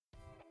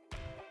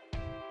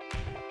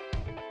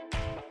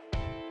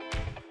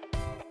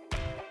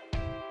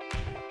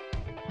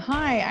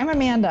Hi, I'm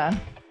Amanda.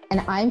 And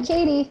I'm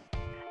Katie.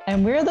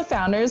 And we're the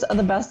founders of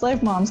the Best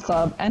Life Moms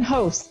Club and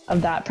hosts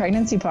of That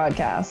Pregnancy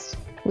Podcast.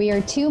 We are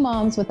two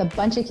moms with a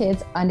bunch of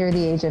kids under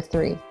the age of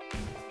 3.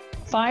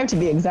 5 to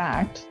be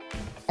exact.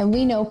 And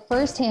we know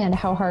firsthand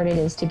how hard it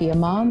is to be a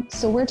mom,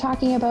 so we're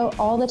talking about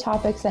all the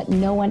topics that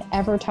no one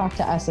ever talked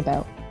to us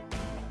about.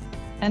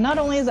 And not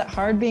only is it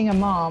hard being a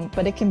mom,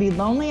 but it can be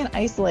lonely and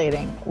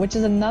isolating, which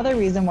is another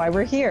reason why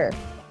we're here,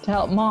 to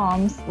help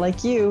moms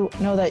like you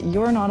know that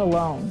you're not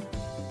alone.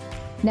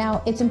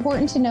 Now, it's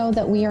important to know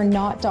that we are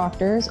not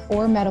doctors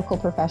or medical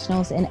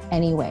professionals in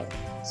any way.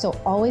 So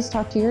always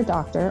talk to your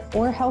doctor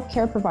or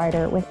healthcare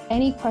provider with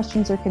any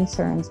questions or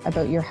concerns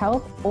about your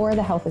health or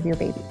the health of your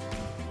baby.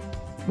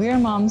 We are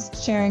moms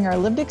sharing our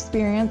lived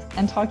experience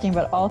and talking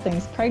about all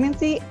things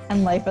pregnancy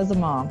and life as a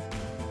mom.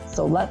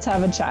 So let's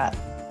have a chat.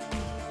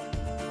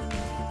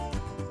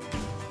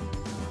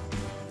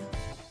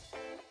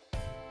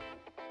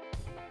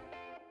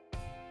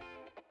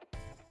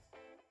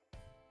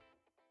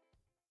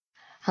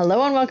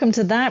 Hello and welcome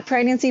to That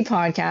Pregnancy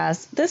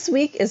Podcast. This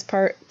week is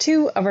part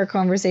 2 of our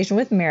conversation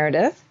with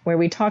Meredith, where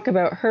we talk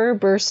about her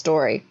birth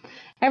story.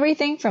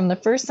 Everything from the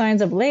first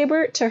signs of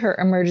labor to her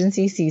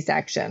emergency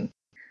C-section.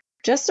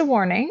 Just a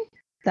warning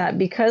that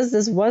because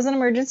this was an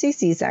emergency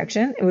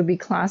C-section, it would be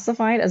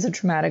classified as a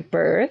traumatic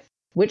birth,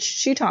 which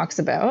she talks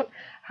about.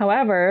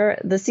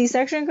 However, the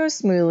C-section goes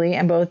smoothly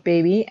and both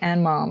baby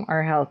and mom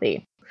are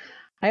healthy.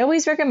 I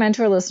always recommend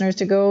to our listeners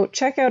to go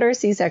check out our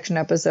C-section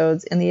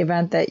episodes. In the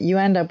event that you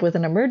end up with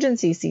an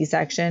emergency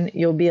C-section,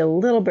 you'll be a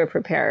little bit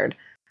prepared.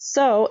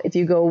 So if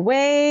you go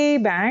way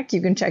back,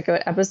 you can check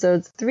out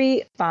episodes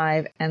 3,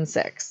 5, and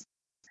 6.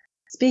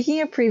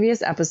 Speaking of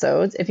previous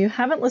episodes, if you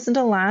haven't listened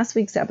to last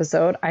week's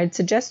episode, I'd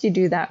suggest you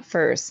do that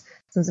first,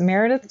 since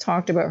Meredith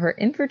talked about her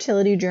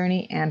infertility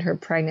journey and her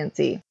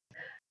pregnancy.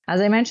 As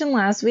I mentioned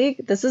last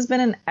week, this has been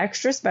an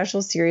extra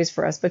special series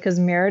for us because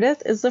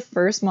Meredith is the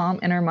first mom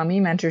in our Mummy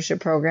Mentorship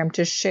Program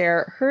to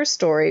share her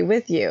story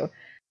with you.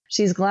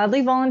 She's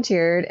gladly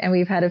volunteered, and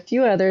we've had a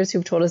few others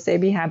who've told us they'd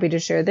be happy to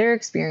share their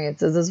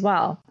experiences as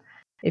well.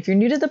 If you're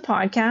new to the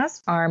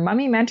podcast, our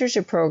Mummy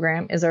Mentorship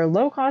Program is our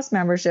low-cost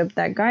membership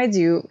that guides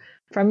you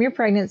from your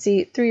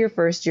pregnancy through your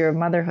first year of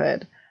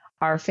motherhood.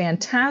 Our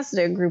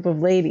fantastic group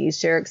of ladies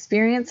share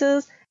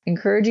experiences,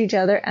 encourage each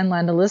other, and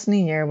lend a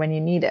listening ear when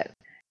you need it.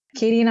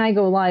 Katie and I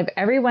go live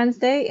every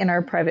Wednesday in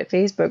our private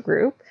Facebook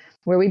group,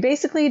 where we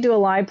basically do a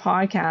live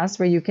podcast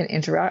where you can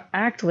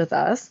interact with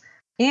us.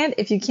 And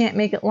if you can't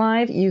make it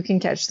live, you can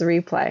catch the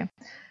replay.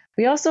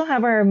 We also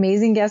have our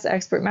amazing guest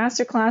expert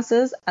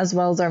masterclasses, as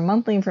well as our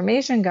monthly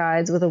information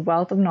guides with a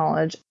wealth of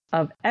knowledge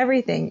of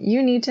everything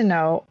you need to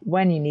know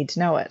when you need to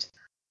know it.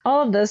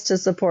 All of this to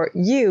support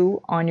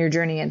you on your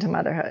journey into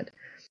motherhood.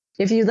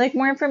 If you'd like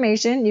more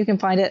information, you can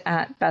find it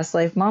at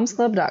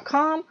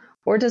bestlifemomsclub.com.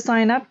 Or to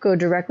sign up, go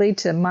directly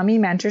to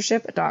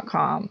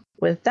mummymentorship.com.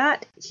 With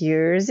that,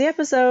 here's the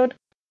episode.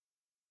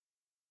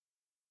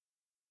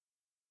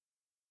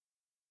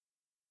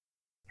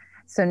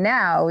 So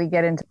now we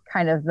get into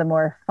kind of the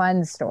more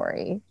fun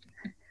story.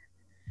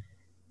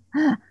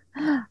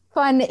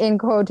 Fun in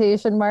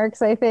quotation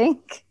marks, I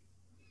think.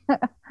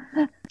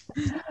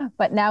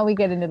 But now we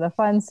get into the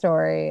fun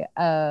story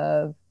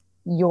of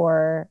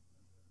your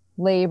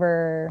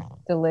labor,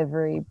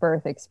 delivery,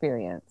 birth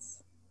experience.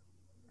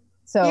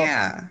 So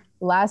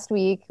Last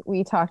week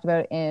we talked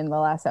about, in the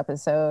last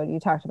episode, you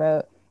talked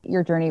about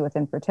your journey with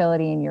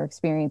infertility and your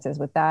experiences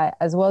with that,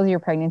 as well as your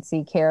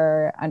pregnancy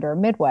care under a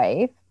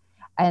midwife.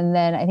 And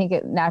then I think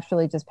it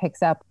naturally just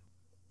picks up.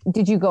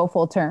 Did you go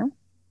full term?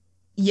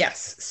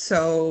 Yes.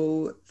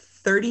 So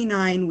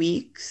 39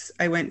 weeks,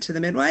 I went to the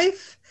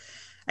midwife.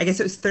 I guess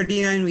it was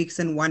 39 weeks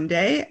in one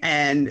day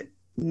and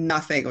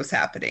nothing was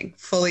happening,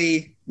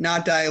 fully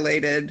not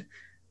dilated.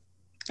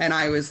 And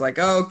I was like,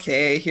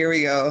 okay, here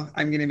we go.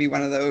 I'm going to be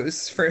one of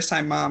those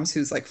first-time moms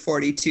who's like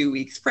 42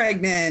 weeks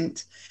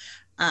pregnant.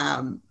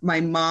 My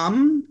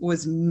mom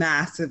was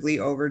massively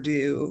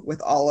overdue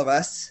with all of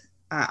us.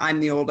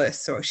 I'm the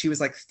oldest, so she was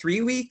like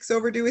 3 weeks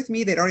overdue with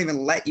me. They don't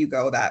even let you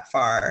go that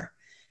far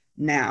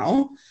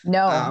now.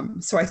 No.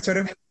 So I sort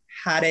of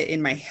had it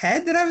in my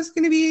head that I was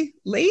going to be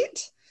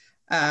late.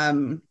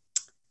 That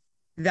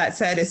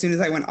said, as soon as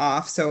I went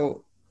off,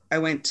 so I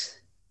went...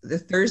 The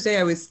Thursday,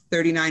 I was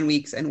 39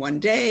 weeks and one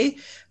day,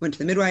 went to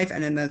the midwife,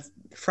 and then the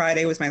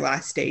Friday was my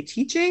last day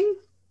teaching.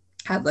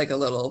 Had like a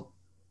little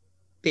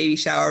baby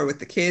shower with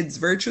the kids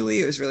virtually.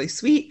 It was really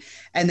sweet.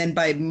 And then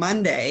by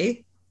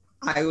Monday,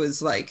 I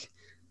was like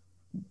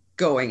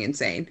going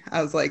insane.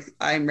 I was like,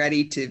 I'm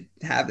ready to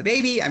have the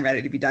baby. I'm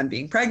ready to be done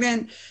being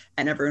pregnant.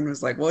 And everyone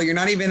was like, well, you're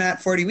not even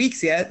at 40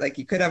 weeks yet. Like,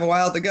 you could have a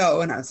while to go.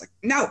 And I was like,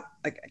 no,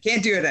 like, I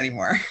can't do it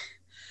anymore.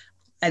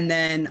 And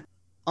then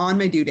on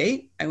my due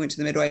date, I went to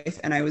the midwife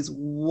and I was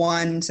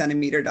 1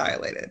 centimeter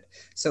dilated.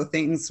 So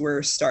things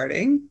were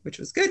starting, which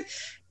was good.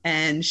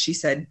 And she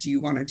said, do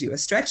you want to do a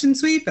stretch and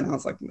sweep? And I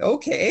was like,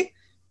 okay,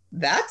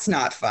 that's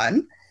not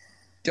fun.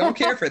 Don't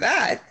care for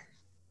that.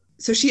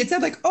 So she had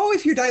said like, oh,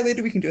 if you're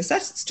dilated, we can do a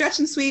stretch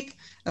and sweep.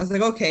 I was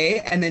like, okay.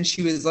 And then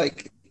she was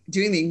like,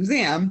 doing the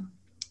exam.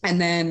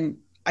 And then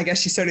I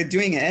guess she started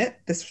doing it,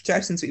 this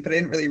projection suite, but I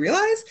didn't really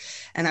realize.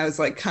 And I was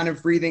like kind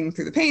of breathing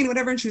through the pain,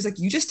 whatever. And she was like,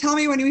 you just tell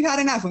me when you've had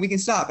enough and we can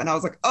stop. And I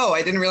was like, oh,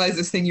 I didn't realize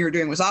this thing you were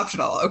doing was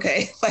optional.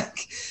 Okay.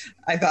 Like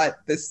I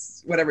thought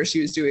this, whatever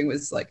she was doing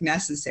was like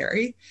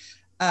necessary.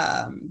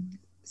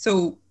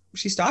 So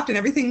she stopped and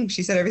everything,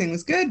 she said everything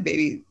was good.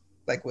 Baby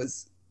like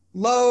was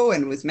low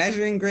and was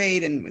measuring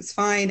great and was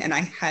fine. And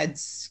I had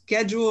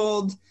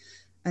scheduled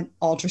an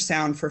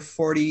ultrasound for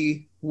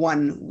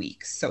 41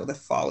 weeks. So the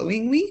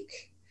following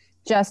week.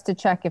 Just to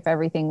check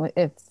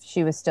if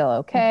she was still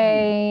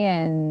okay.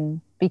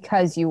 And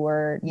because you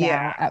were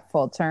now at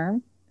full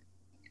term.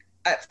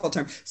 At full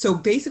term. So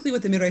basically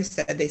what the midwife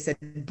said, they said,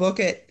 book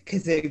it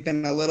because they've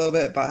been a little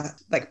bit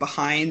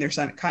behind. There's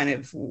some kind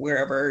of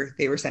wherever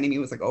they were sending me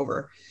was like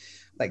over,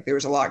 like there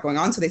was a lot going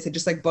on. So they said,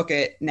 just like book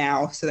it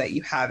now so that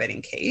you have it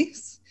in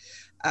case.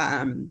 So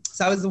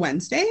that was the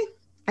Wednesday.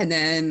 And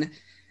then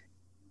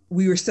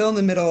we were still in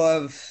the middle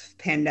of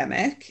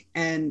pandemic,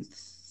 and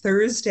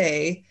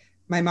Thursday,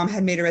 my mom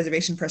had made a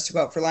reservation for us to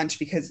go out for lunch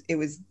because it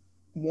was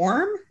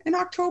warm in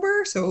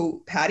October.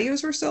 So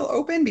patios were still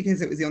open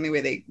because it was the only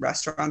way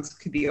restaurants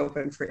could be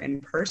open for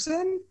in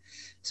person.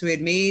 So we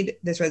had made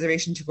this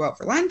reservation to go out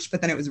for lunch,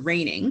 but then it was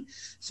raining.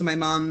 So my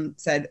mom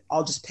said,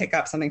 I'll just pick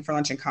up something for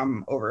lunch and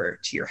come over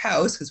to your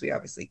house because we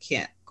obviously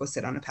can't go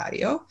sit on a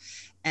patio.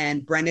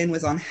 And Brendan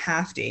was on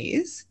half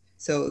days.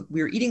 So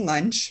we were eating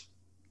lunch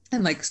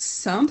and like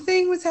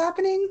something was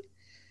happening,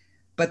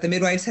 but the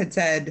midwives had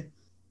said,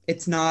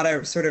 it's not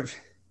a sort of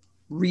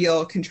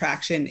real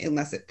contraction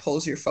unless it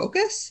pulls your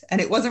focus.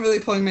 And it wasn't really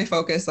pulling my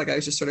focus. Like I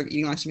was just sort of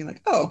eating lunch and being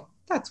like, oh,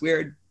 that's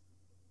weird.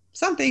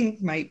 Something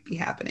might be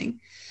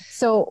happening.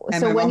 So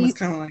when you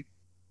kind of like,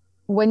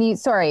 when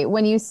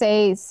you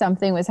say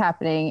something was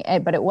happening,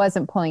 but it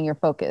wasn't pulling your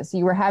focus,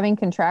 you were having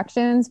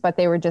contractions, but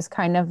they were just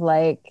kind of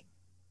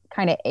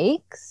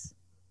aches.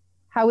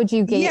 How would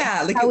you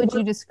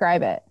you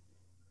describe it?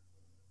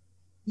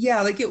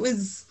 Yeah, like it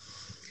was,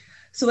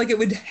 so like it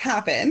would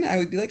happen. I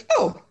would be like,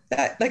 oh,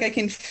 that, like I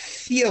can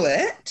feel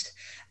it.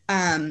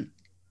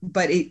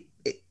 But it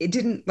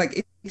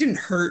didn't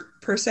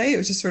hurt per se. It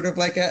was just sort of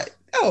like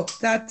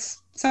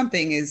that's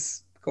something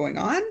is going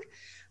on.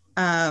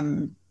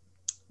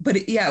 But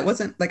it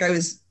wasn't like I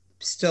was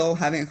still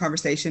having a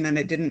conversation and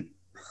it didn't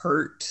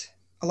hurt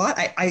a lot.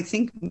 I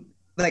think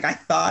like I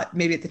thought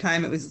maybe at the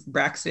time it was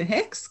Braxton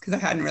Hicks because I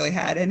hadn't really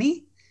had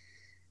any,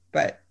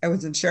 but I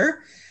wasn't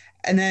sure.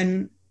 And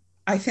then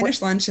I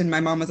finished lunch and my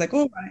mom was like,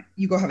 oh, why don't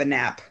you go have a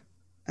nap?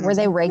 And were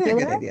they like, regular?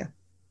 Yeah, good idea.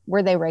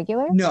 Were they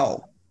regular?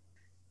 No.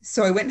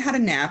 So I went and had a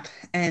nap,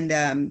 and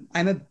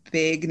I'm a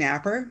big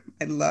napper.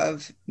 I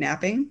love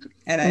napping.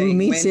 And I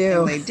went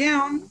and laid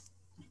down.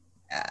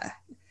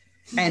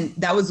 And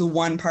that was the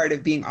one part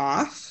of being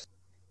off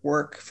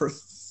work for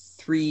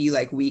 3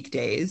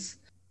 weekdays.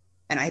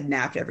 And I had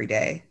napped every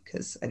day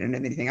because I didn't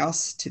have anything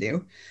else to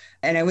do.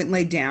 And I went and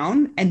laid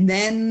down, and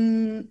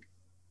then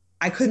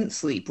I couldn't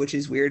sleep, which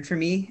is weird for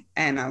me.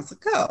 And I was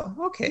like, oh,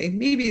 okay,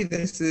 maybe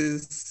this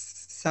is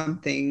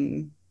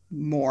something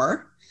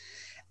more.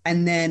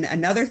 And then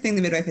another thing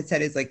the midwife had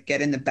said is like,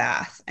 get in the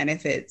bath. And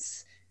if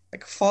it's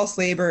like false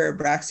labor or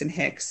Braxton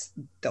Hicks,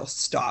 they'll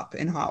stop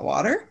in hot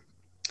water.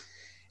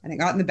 And I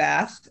got in the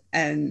bath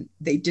and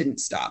they didn't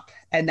stop.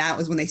 And that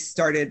was when they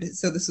started.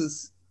 So this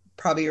was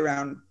probably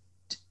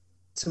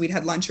so we'd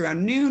had lunch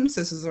around noon.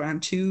 So this was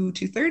around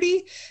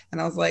 2:30. And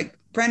I was like,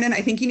 Brendan,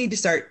 I think you need to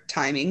start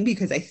timing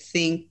because I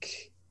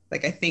think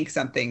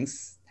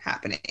something's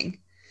happening.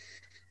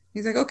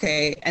 He's like,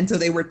 okay. And so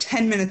they were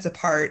 10 minutes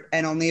apart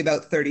and only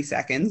about 30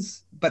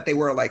 seconds, but they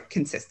were like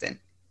consistent.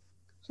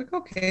 It's like,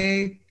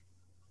 okay,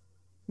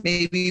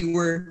 maybe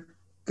we're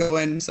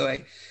going. So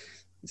I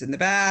was in the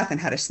bath and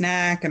had a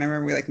snack. And I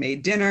remember we like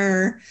made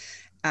dinner.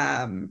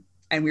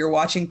 And we were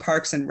watching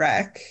Parks and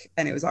Rec,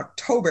 and it was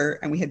October,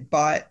 and we had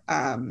bought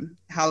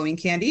Halloween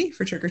candy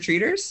for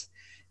trick-or-treaters.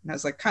 And I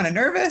was like kind of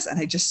nervous, and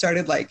I just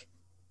started like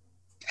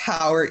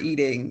power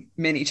eating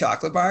mini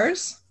chocolate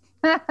bars.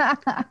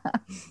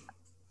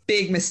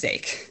 Big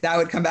mistake. That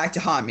would come back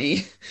to haunt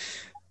me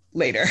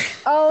later.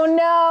 Oh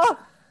no.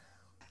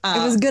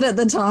 It was good at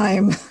the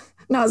time.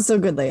 Not so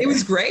good later. It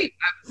was great.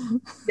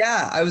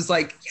 I was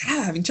like,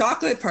 having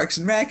chocolate, Parks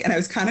and Rec. And I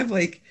was kind of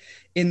like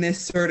in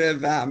this sort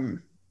of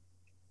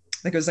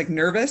like I was like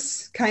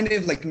nervous, kind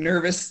of like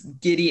nervous,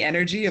 giddy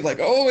energy of like,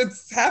 oh,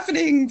 it's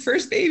happening.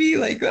 First baby,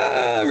 like,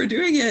 we're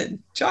doing it.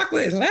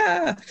 Chocolate.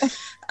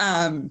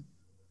 And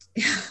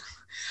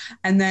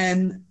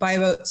then by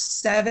about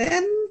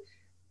 7,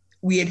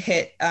 we had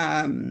hit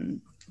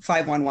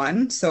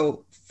 511.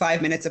 So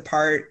 5 minutes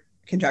apart,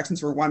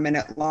 contractions were 1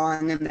 minute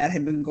long, and that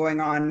had been going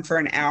on for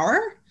an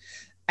hour.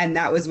 And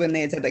that was when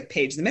they had said like,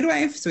 page the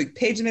midwife. So we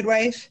paged the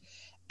midwife,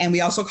 and we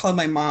also called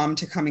my mom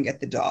to come and get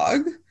the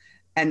dog.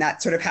 And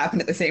that sort of happened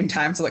at the same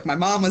time. So like my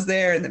mom was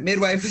there and the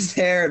midwife was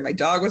there and my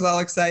dog was all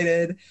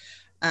excited.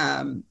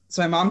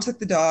 So my mom took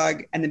the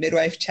dog and the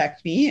midwife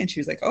checked me and she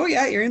was like, oh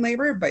yeah, you're in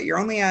labor, but you're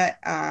only at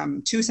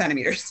 2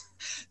 centimeters.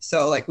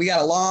 So like we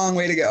got a long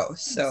way to go.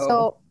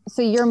 So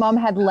So your mom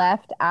had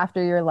left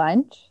after your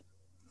lunch?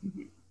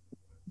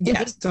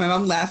 Yes. So my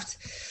mom left.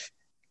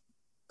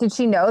 Did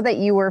she know that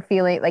you were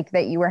feeling like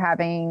that you were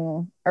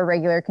having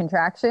irregular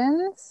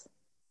contractions?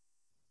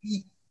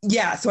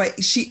 Yeah. So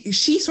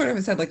she sort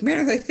of said like,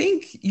 Meredith, I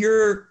think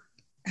you're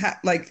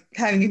like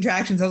having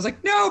contractions. I was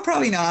like, no,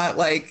 probably not.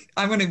 Like,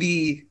 I'm going to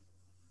be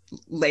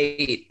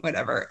late,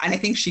 whatever. And I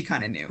think she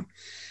kind of knew.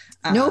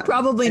 No,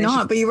 probably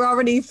not. But you were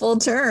already full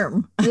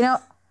term.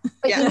 But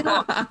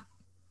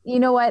you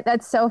know what?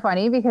 That's so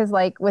funny because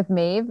like with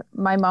Maeve,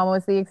 my mom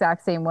was the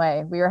exact same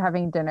way. We were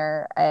having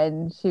dinner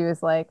and she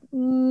was like,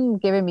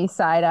 giving me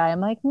side eye. I'm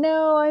like,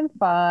 no, I'm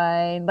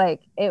fine.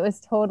 Like it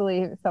was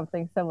totally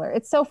something similar.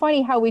 It's so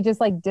funny how we just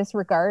like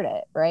disregard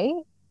it,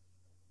 right?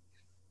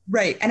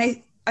 Right.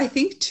 And I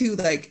think too,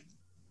 like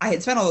I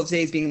had spent all those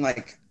days being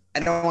like, I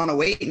don't want to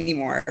wait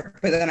anymore.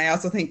 But then I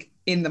also think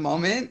in the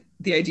moment,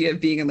 the idea of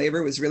being in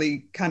labor was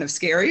really kind of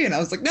scary. And I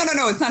was like, no,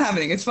 it's not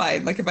happening. It's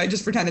fine. Like if I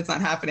just pretend it's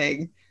not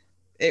happening,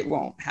 it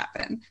won't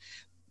happen.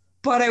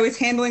 But I was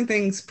handling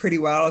things pretty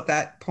well at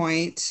that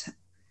point.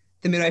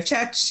 The midwife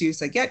checked. She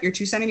was like, yep, you're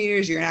 2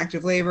 centimeters. You're in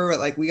active labor, but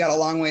like we got a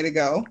long way to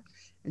go.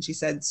 And she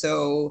said,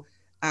 so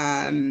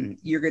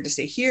you're good to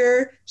stay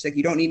here. She's like,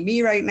 you don't need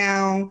me right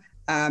now.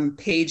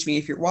 Page me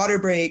if your water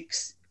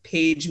breaks.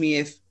 Page me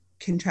if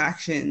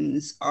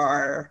contractions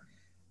are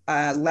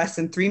less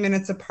than 3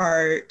 minutes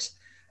apart,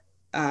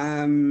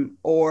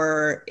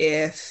 or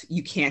if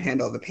you can't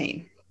handle the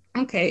pain.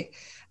 Okay.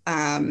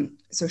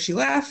 So she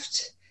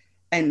left,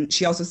 and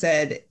she also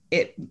said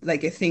it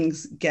like if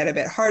things get a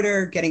bit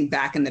harder, getting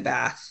back in the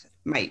bath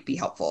might be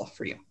helpful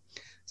for you.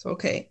 So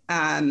okay.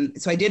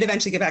 So I did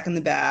eventually get back in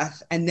the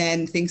bath, and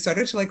then things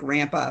started to like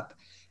ramp up,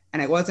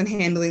 and I wasn't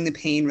handling the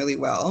pain really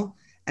well.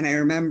 And I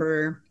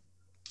remember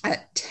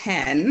at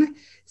 10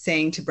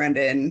 saying to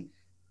Brendan,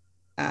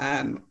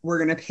 we're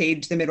going to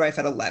page the midwife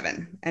at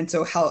 11. And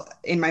so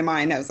in my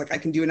mind, I was like, I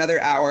can do another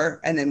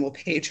hour and then we'll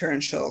page her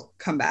and she'll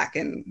come back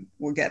and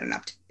we'll get an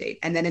update.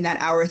 And then in that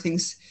hour,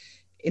 things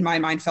in my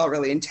mind felt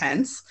really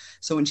intense.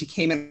 So when she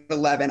came at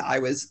 11, I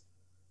was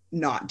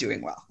not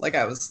doing well. Like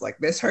I was like,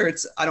 this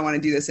hurts. I don't want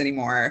to do this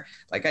anymore.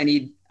 Like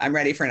I'm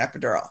ready for an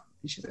epidural.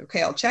 And she's like,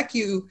 okay, I'll check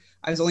you.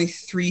 I was only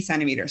 3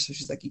 centimeters. So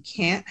she's like, you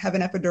can't have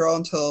an epidural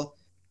until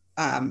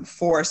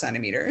 4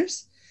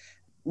 centimeters.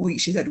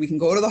 She said, we can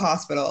go to the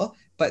hospital,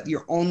 but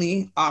your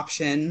only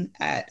option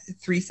at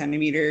 3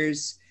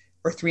 centimeters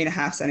or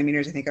 3.5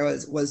 centimeters, I think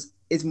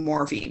is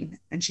morphine.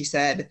 And she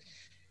said,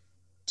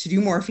 to do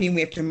morphine,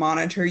 we have to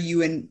monitor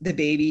you and the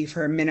baby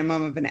for a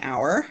minimum of an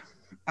hour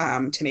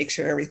to make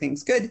sure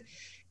everything's good.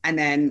 And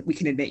then we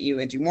can admit you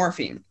and do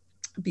morphine.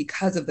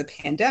 Because of the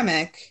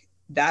pandemic,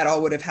 that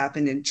all would have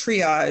happened in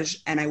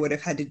triage, and I would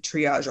have had to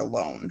triage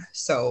alone.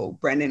 So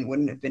Brendan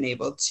wouldn't have been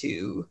able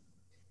to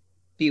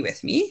be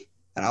with me.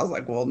 And I was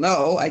like, well,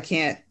 no, I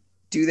can't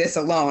do this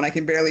alone. I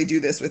can barely do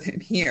this with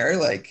him here.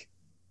 Like,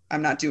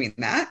 I'm not doing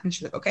that. And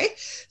she's like, okay.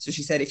 So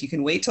she said, if you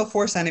can wait till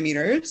 4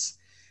 centimeters,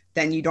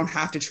 then you don't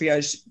have to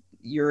triage.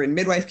 You're in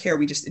midwife care.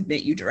 We just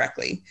admit you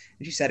directly.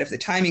 And she said, if the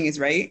timing is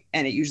right,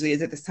 and it usually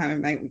is at this time of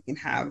night, we can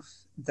have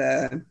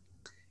the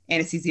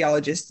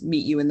anesthesiologist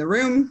meet you in the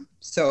room.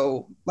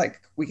 So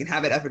like we can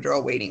have an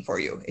epidural waiting for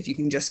you if you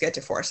can just get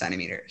to 4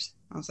 centimeters.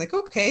 I was like,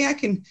 okay, I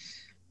can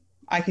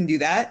do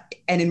that.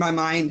 And in my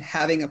mind,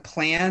 having a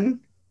plan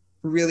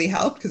really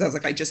helped because I was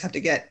like, I just have to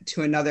get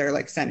to another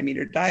like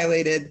centimeter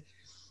dilated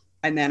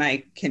and then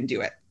I can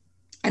do it.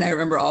 And I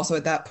remember also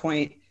at that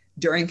point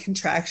during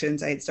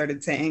contractions, I had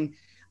started saying,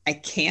 I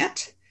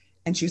can't.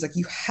 And she was like,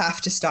 you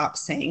have to stop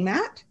saying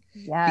that.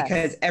 Yes.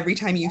 Because every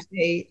time you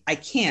say, I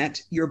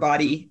can't, your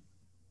body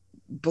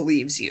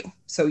believes you.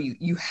 So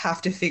you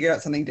have to figure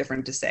out something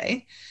different to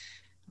say.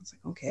 I was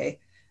like, okay.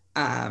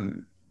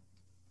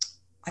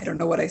 I don't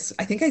know what I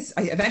think I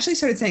eventually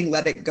started saying,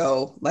 let it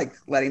go, like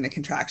letting the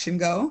contraction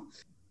go.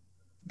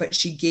 But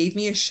she gave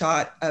me a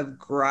shot of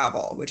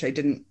gravel, which I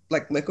didn't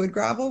like liquid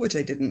gravel, which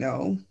I didn't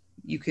know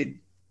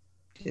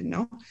didn't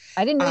know.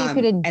 I didn't know you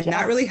could ingest. And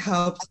that really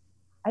helped.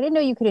 I didn't know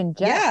you could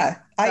ingest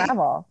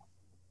gravel.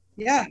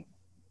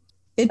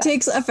 It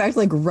takes effect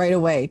like right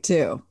away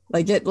too.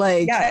 Like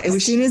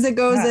as soon as it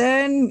goes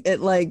in,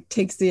 it like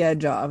takes the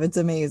edge off. It's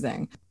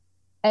amazing.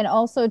 And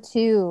also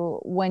too,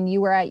 when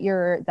you were at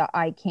the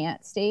I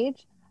can't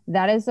stage,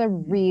 that is a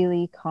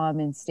really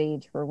common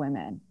stage for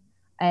women.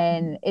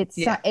 And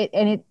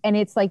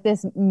it's like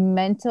this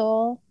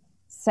mental,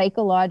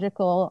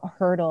 psychological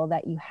hurdle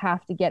that you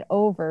have to get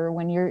over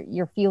when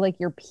you feel like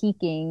you're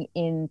peaking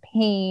in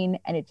pain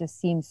and it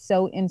just seems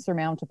so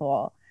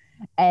insurmountable.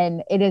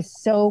 And it is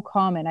so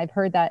common. I've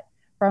heard that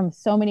from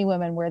so many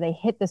women where they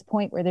hit this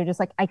point where they're just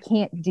like, I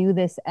can't do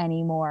this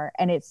anymore.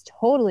 And it's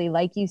totally,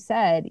 like you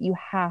said, you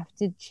have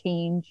to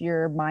change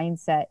your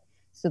mindset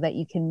so that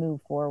you can move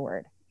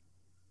forward.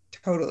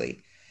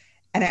 Totally.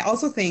 And I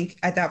also think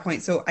at that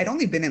point, so I'd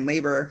only been in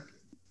labor.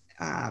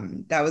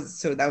 That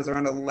was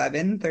around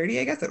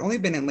 11:30, I guess. I'd only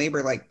been in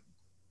labor like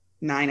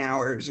 9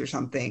 hours or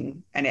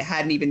something. And it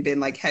hadn't even been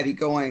like heavy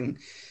going,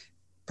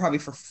 probably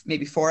for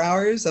maybe 4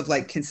 hours of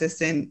like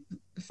consistent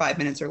 5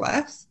 minutes or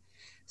less.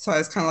 So I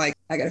was kind of like,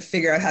 I got to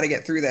figure out how to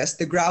get through this.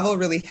 The gravel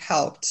really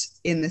helped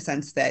in the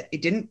sense that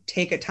it didn't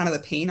take a ton of the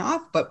pain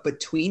off, but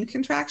between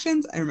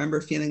contractions, I remember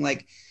feeling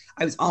like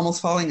I was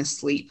almost falling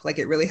asleep. Like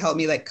it really helped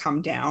me like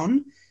come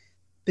down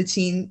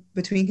between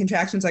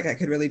contractions. Like I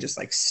could really just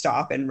like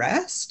stop and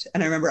rest.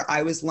 And I remember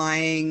I was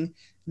lying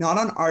not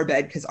on our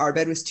bed because our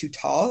bed was too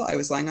tall. I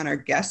was lying on our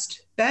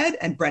guest bed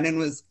and Brendan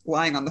was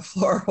lying on the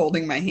floor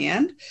holding my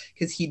hand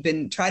because he'd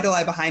been tried to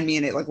lie behind me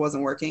and it like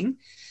wasn't working.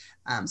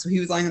 So he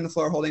was lying on the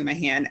floor holding my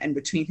hand, and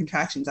between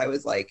contractions, I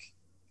was like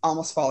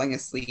almost falling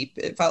asleep,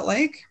 it felt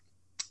like.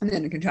 And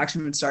then a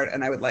contraction would start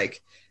and I would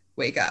like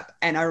wake up.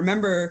 And I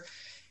remember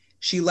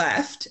she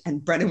left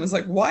and Brendan was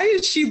like, why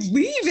is she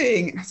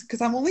leaving?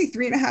 Because I'm only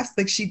 3.5.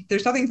 Like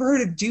there's nothing for her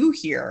to do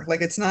here. Like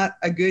it's not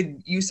a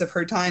good use of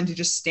her time to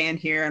just stand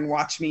here and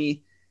watch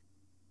me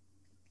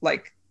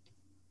like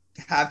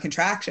have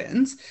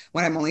contractions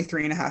when I'm only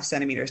 3.5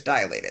 centimeters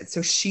dilated.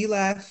 So she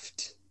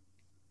left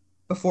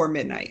before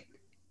midnight.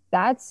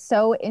 That's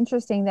so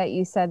interesting that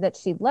you said that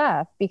she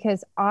left,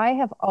 because I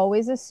have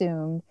always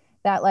assumed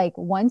that like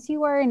once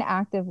you are in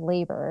active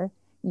labor,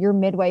 your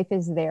midwife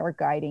is there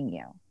guiding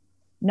you.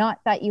 Not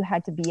that you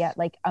had to be at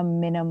like a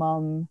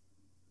minimum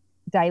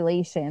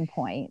dilation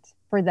point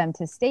for them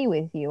to stay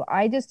with you.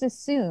 I just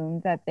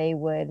assumed that they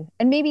would,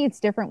 and maybe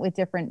it's different with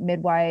different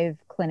midwife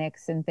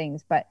clinics and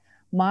things, but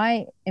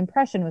my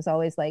impression was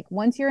always like,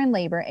 once you're in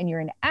labor and you're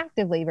in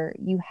active labor,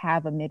 you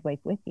have a midwife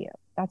with you.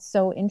 That's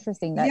so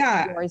interesting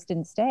that yours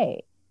didn't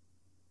stay.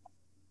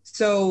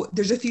 So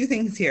there's a few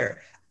things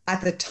here.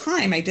 At the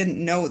time, I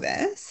didn't know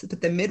this,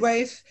 but the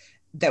midwife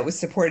that was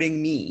supporting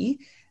me.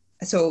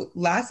 So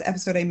last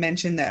episode, I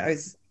mentioned that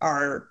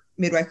our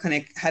midwife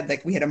clinic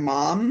we had a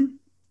mom,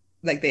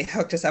 like they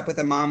hooked us up with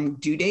a mom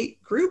due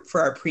date group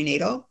for our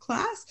prenatal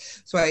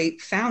class. So I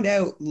found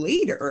out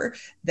later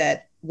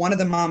that one of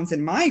the moms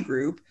in my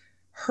group,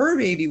 her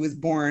baby was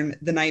born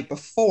the night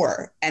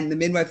before, and the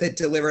midwife that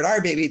delivered our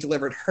baby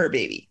delivered her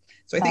baby.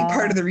 So I think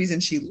part of the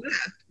reason she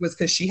left was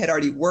because she had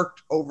already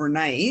worked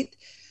overnight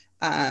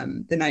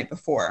the night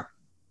before.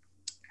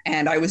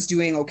 And I was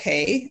doing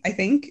okay, I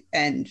think,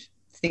 and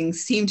things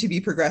seemed to be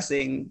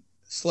progressing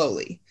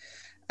slowly.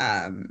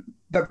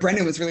 But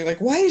Brendan was really like,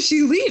 why is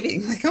she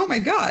leaving? Like, oh my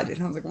God.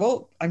 And I was like,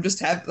 well, I'm just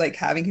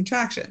having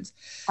contractions.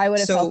 I would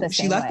have felt the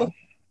same way.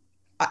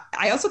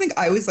 I also think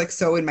I was like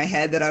so in my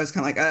head that I was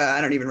kind of like,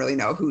 I don't even really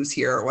know who's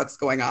here or what's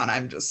going on.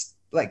 I'm just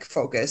like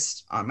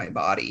focused on my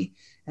body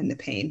and the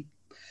pain.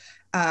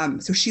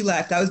 So she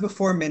left. That was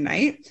before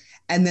midnight.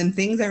 And then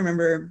things I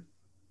remember,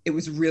 it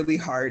was really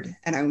hard.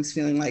 And I was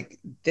feeling like,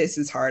 this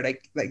is hard.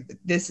 Like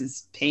this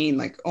is pain.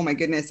 Like, oh my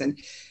goodness. And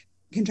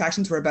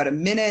contractions were about a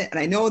minute. And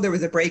I know there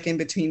was a break in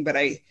between, but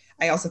I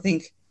also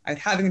think I'd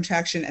have a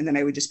contraction and then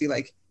I would just be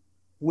like,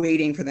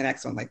 waiting for the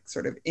next one, like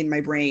sort of in my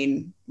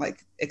brain,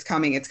 like it's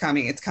coming,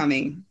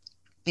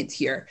 it's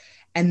here.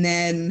 And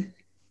then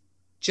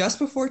just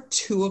before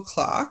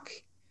 2:00,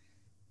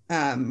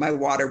 my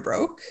water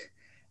broke.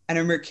 And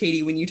I remember,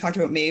 Katie, when you talked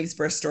about Maeve's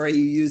birth story,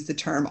 you used the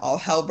term all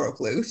hell broke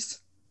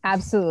loose.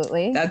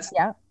 Absolutely. That's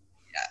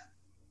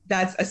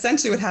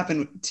essentially what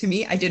happened to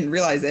me. I didn't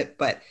realize it,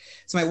 but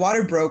so my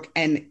water broke,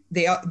 and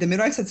the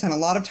midwives had spent a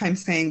lot of time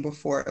saying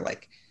before,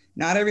 like,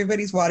 not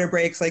everybody's water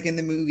breaks like in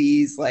the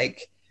movies,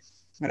 like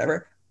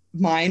whatever.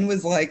 Mine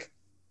was like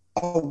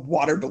a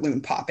water balloon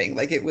popping.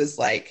 Like it was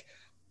like,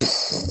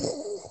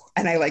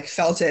 and I like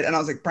felt it. And I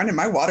was like, Brendan,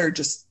 my water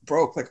just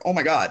broke. Like, oh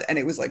my God. And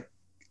it was like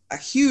a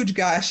huge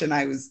gush. And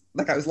I was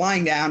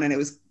lying down and it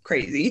was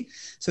crazy.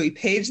 So he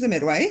paged the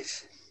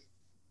midwife.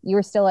 You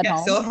were still at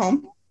home? Still at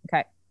home.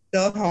 Okay.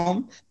 Still at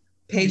home.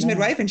 Paged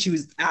midwife. And she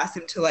was asked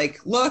him to like,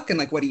 look and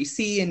like, what do you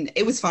see? And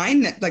it was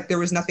fine. Like there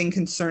was nothing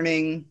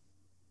concerning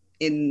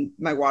in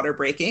my water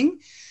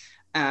breaking.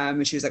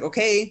 And she was like,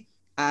 okay,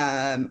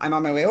 I'm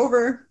on my way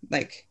over,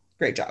 like,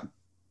 great job.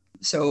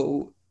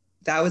 So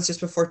that was just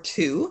before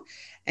 2,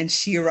 and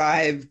she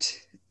arrived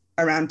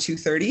around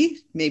 2:30,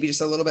 maybe just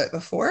a little bit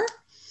before.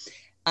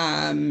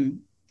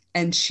 And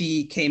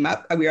she came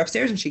up, we were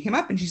upstairs and she came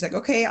up and she's like,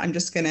 okay, I'm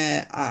just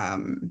gonna,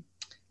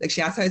 like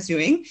she asked how I was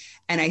doing.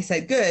 And I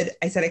said, good.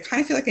 I said, I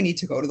kind of feel like I need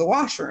to go to the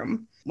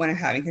washroom when I'm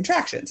having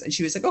contractions. And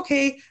she was like,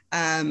 okay,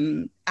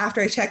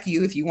 after I check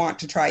you, if you want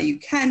to try, you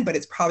can, but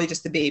it's probably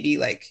just the baby,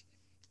 like,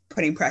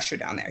 putting pressure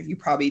down there. You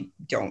probably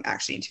don't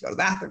actually need to go to the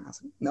bathroom. I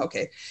was like, no,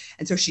 okay.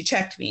 And so she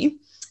checked me,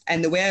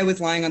 and the way I was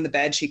lying on the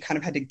bed, she kind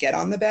of had to get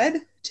on the bed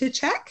to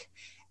check.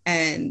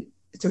 And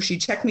so she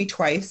checked me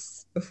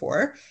twice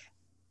before,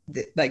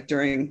 like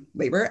during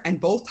labor. And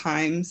both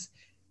times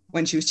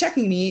when she was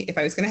checking me, if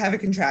I was going to have a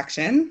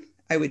contraction,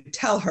 I would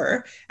tell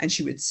her and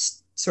she would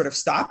sort of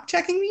stop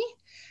checking me.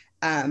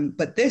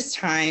 But this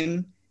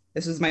time,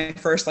 this was my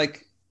first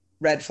like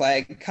red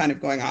flag kind of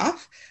going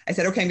off. I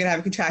said, okay, I'm going to have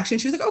a contraction.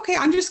 She was like, okay,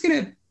 I'm just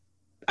going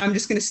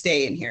to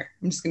stay in here.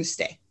 I'm just going to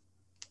stay.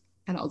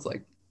 And I was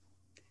like,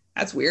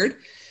 that's weird.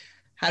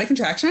 Had a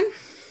contraction.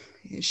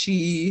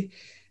 She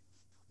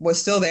was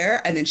still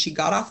there. And then she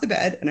got off the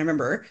bed. And I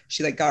remember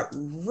she like got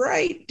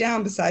right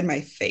down beside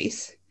my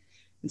face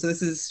And so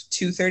this is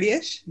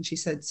 2:30ish. And she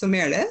said, so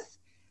Meredith,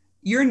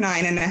 you're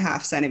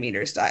 9.5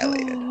 centimeters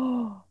dilated.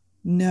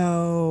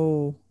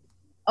 No.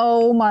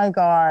 Oh my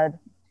God.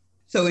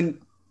 So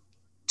in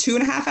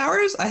 2.5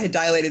 hours, I had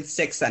dilated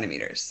 6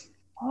 centimeters.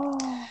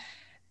 Oh.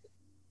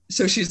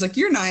 So she's like,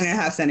 you're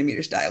 9.5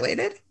 centimeters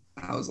dilated.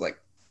 I was like,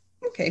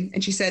 okay.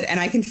 And she said, and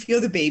I can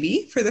feel the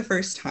baby for the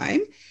first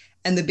time.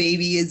 And the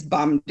baby is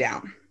bummed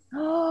down.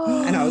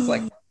 And I was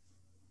like,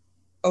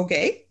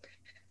 okay.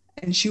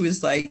 And she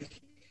was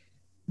like,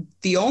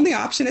 the only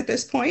option at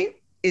this point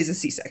is a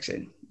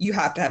C-section. You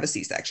have to have a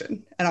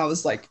C-section. And I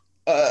was like,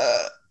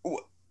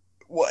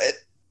 what?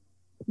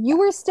 You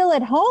were still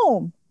at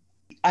home.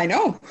 I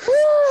know.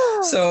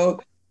 So,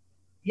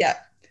 yeah.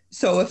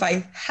 So if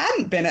the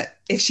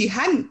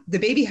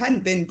baby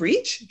hadn't been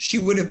breech, she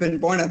would have been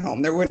born at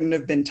home. There wouldn't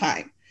have been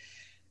time.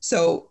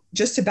 So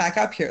just to back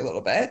up here a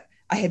little bit,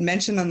 I had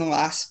mentioned on the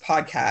last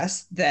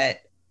podcast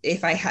that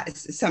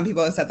some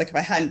people have said, like, if I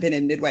hadn't been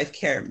in midwife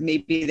care,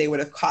 maybe they would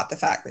have caught the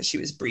fact that she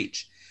was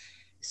breech.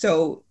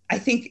 So I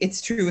think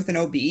it's true with an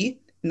OB. In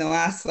the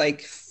last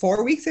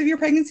 4 weeks of your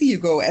pregnancy, you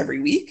go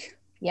every week.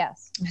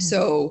 Yes. Mm-hmm.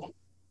 So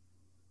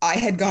I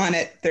had gone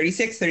at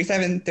 36,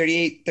 37,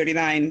 38,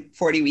 39,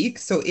 40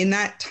 weeks. So in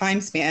that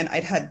time span,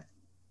 I'd had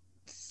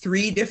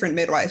 3 different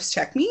midwives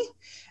check me,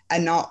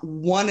 and not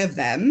one of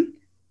them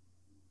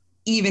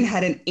even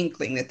had an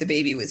inkling that the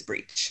baby was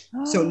breech.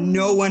 So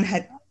no one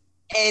had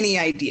any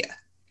idea.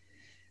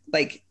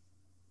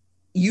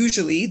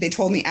 Usually they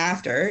told me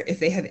after, if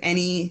they have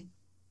anything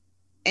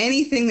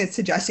that's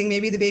suggesting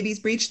maybe the baby's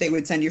breech, they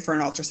would send you for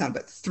an ultrasound.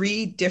 But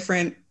 3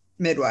 different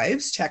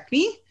midwives checked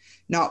me.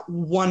 Not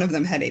one of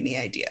them had any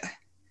idea.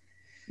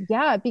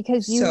 Yeah,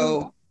 because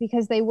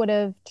they would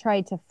have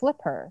tried to flip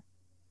her.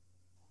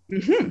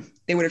 Mm-hmm.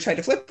 They would have tried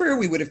to flip her.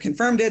 We would have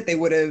confirmed it. They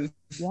would have.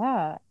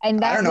 Yeah, and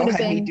that I don't know would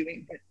how have been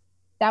doing. But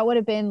that would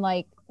have been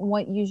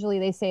what usually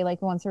they say,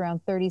 once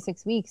around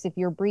 36 weeks. If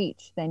you're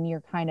breech, then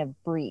you're kind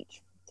of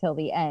breech till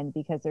the end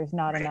because there's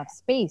not enough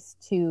space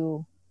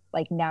to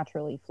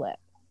naturally flip.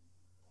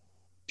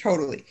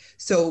 Totally.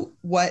 So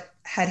what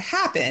had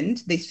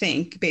happened, they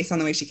think, based on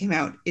the way she came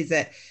out, is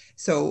that,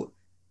 so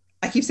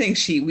I keep saying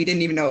we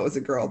didn't even know it was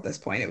a girl at this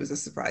point. It was a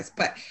surprise.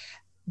 But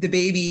the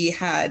baby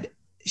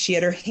she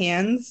had her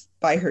hands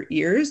by her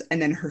ears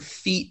and then her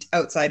feet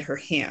outside her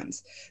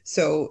hands.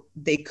 So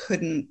they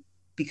couldn't,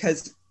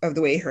 because of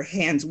the way her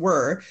hands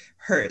were,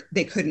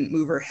 they couldn't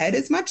move her head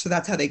as much. So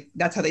that's how they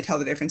tell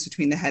the difference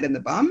between the head and the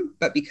bum.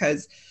 But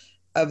because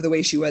of the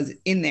way she was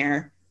in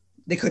there,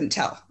 they couldn't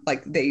tell.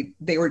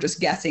 They were just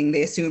guessing.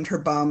 They assumed her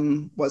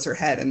bum was her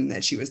head and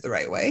that she was the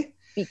right way.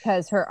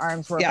 Because her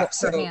arms were, her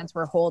hands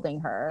were holding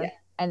her,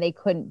 and they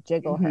couldn't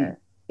jiggle mm-hmm. her.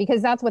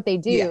 Because that's what they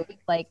do.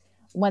 Yeah.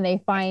 When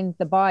they find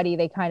the body,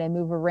 they kind of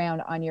move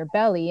around on your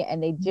belly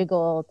and they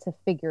jiggle to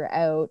figure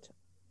out,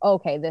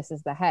 okay, this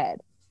is the head.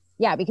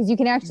 Yeah, because you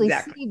can actually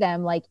see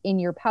them in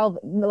your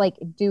pelvic,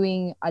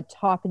 doing a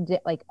top and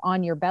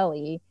on your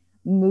belly,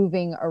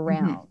 moving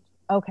around.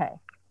 Mm-hmm. Okay.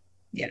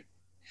 Yeah.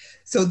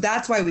 So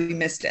that's why we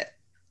missed it.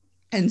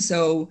 And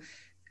so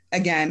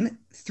again,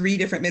 3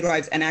 different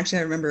midwives. And actually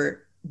I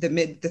remember the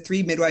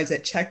 3 midwives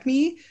that checked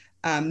me,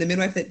 the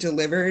midwife that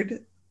delivered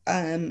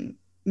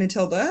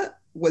Matilda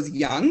was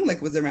young,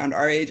 was around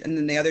our age. And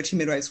then the other 2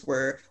 midwives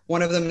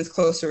one of them is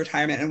close to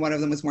retirement and one of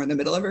them was more in the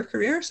middle of her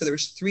career. So there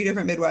was 3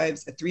 different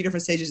midwives at 3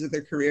 different stages of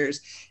their careers.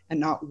 And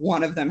not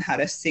one of them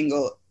had a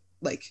single,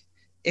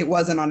 it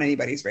wasn't on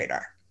anybody's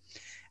radar.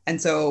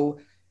 And so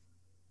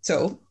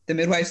the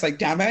midwife's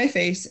down by my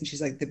face and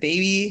she's like, the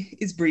baby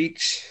is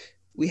breech.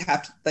 We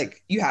have to,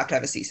 you have to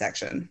have a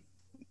C-section.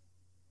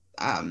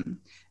 And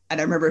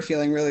I remember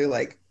feeling really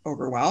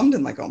overwhelmed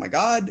and oh my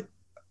God,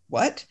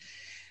 what?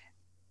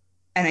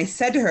 And I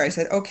said to her,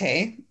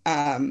 okay,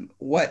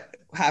 what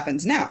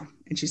happens now?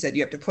 And she said,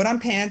 you have to put on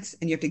pants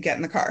and you have to get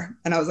in the car.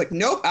 And I was like,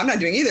 nope, I'm not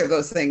doing either of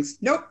those things.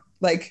 Nope.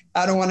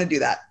 I don't want to do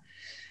that.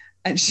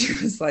 And she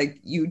was like,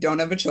 you don't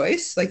have a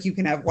choice. You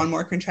can have one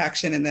more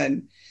contraction and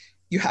then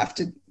you have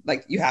to.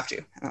 And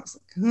I was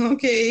like,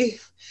 okay.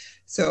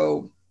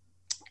 So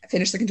I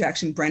finished the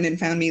contraction. Brendan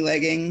found me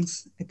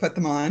leggings. I put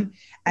them on.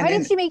 And why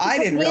did she make you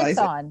put pants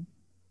on?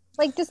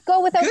 Just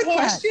go without Good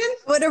pants. Question.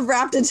 Would have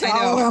wrapped a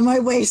towel around my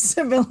waist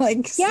and been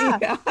yeah,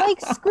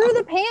 screw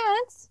the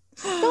pants.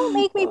 Don't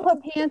make me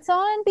put pants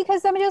on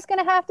because I'm just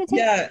going to have to take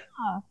them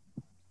off.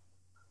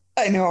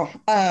 I know.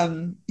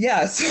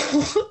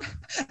 So,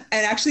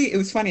 and actually it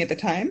was funny at the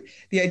time,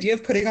 the idea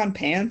of putting on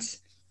pants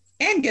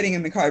and getting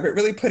in the car, but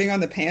really putting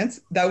on the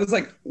pants, that was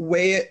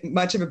way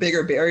much of a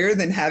bigger barrier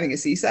than having a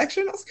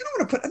C-section. I was like, I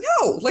don't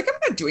want to I'm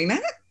not doing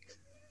that.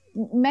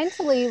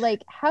 Mentally,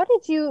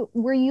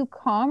 were you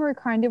calm or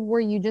were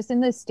you just in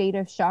this state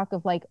of shock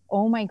of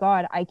oh my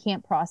God, I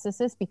can't process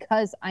this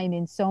because I'm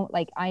in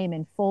I am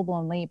in full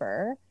blown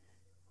labor.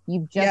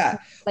 You've just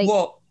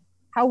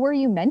how were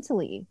you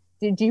mentally?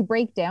 Did you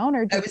break down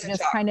or did you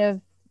just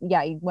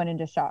you went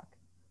into shock?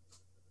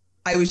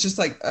 I was just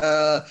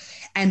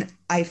and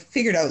I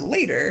figured out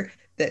later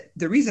that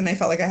the reason I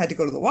felt like I had to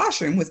go to the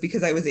washroom was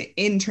because I was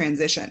in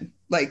transition.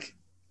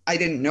 I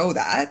didn't know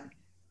that.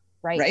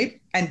 Right.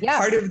 And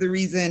part of the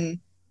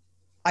reason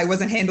I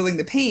wasn't handling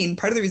the pain,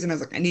 part of the reason I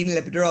was like, I need an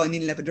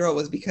epidural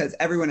was because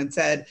everyone had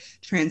said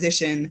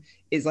transition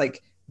is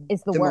like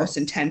the most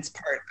intense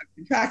part of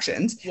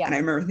contractions. Yeah. And I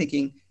remember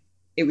thinking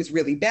it was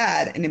really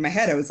bad. And in my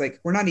head, I was like,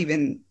 we're not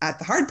even at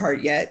the hard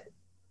part yet.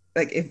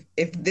 Like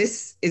if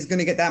this is going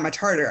to get that much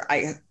harder,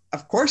 I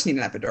of course need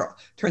an epidural.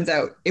 Turns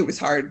out it was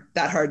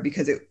that hard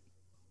because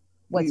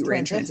we were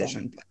in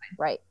transition.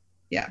 Right.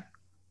 Yeah.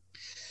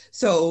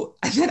 So,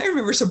 and then I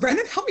remember, so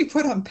Brendan helped me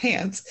put on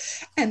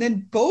pants, and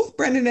then both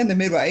Brendan and the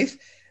midwife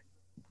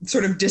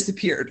sort of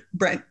disappeared.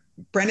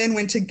 Brendan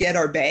went to get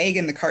our bag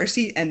in the car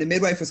seat, and the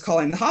midwife was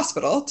calling the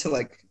hospital to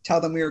like tell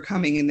them we were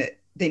coming and that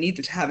they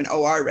needed to have an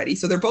OR ready.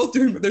 So they're both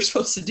doing what they're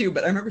supposed to do.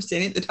 But I remember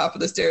standing at the top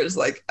of the stairs,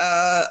 like,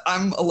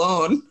 I'm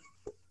alone.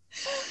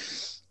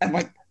 And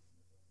like,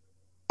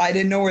 I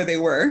didn't know where they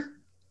were.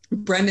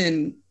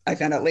 Brendan, I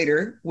found out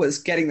later, was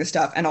getting the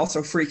stuff and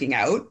also freaking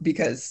out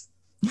because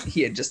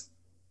he had just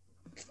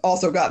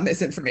also gotten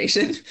this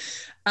information.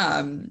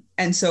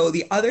 And so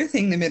the other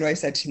thing the midwife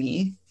said to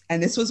me,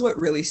 and this was what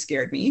really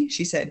scared me,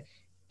 she said,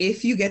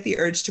 if you get the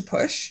urge to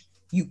push,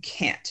 you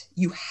can't.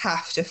 You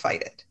have to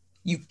fight it.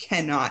 You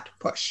cannot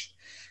push.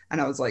 And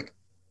I was like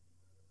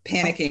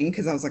panicking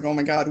because I was like, oh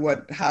my God,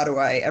 how do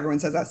everyone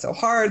says that's so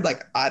hard.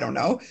 Like, I don't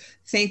know.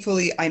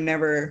 Thankfully, I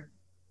never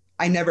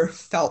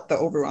felt the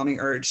overwhelming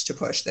urge to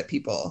push that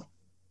people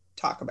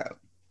talk about.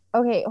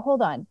 Okay,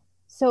 hold on.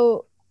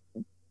 So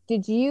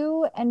did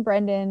you and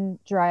Brendan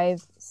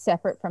drive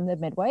separate from the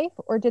midwife,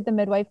 or did the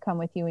midwife come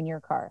with you in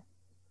your car?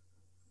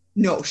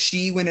 No,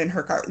 she went in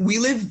her car. We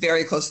live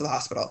very close to the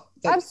hospital.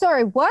 Like, I'm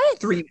sorry, what?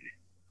 3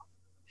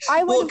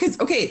 minutes.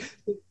 Okay.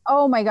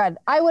 Oh my God.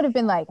 I would have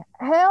been like,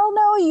 hell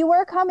no, you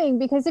are coming,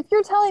 because if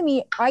you're telling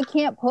me I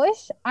can't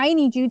push, I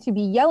need you to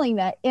be yelling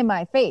that in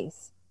my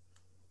face.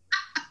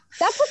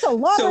 That puts a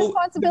lot of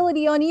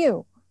responsibility on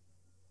you.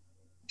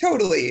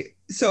 Totally.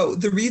 So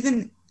the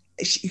reason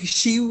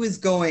she was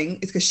going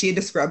is because she had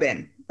to scrub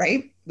in,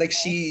 right? Like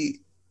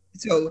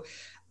so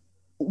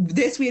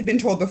this we had been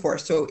told before.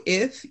 So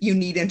if you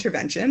need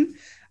intervention,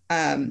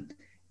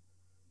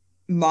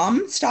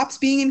 mom stops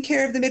being in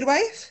care of the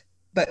midwife,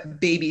 but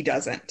baby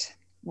doesn't.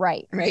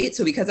 Right. Right.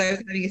 So because I was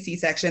having a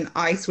C-section,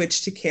 I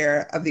switched to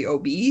care of the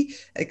OB,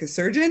 like a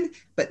surgeon,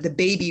 but the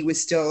baby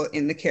was still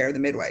in the care of the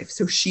midwife.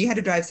 So she had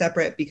to drive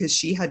separate because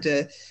she had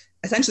to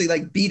essentially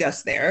like beat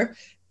us there,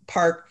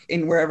 park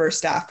in wherever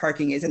staff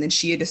parking is. And then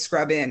she had to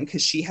scrub in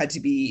because she had to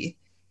be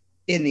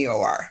in the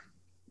OR.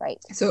 Right.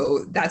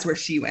 So that's where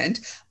she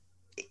went.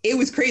 It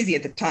was crazy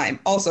at the time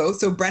also.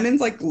 So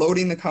Brendan's like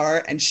loading the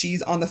car and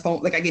she's on the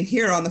phone. Like I can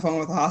hear her on the phone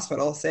with the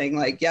hospital saying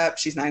like, yep,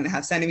 she's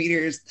 9.5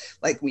 centimeters.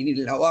 Like we need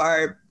an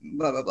OR,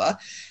 blah, blah, blah.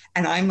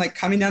 And I'm like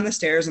coming down the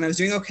stairs and I was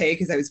doing okay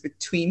because I was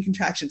between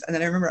contractions. And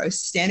then I remember I was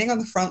standing on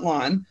the front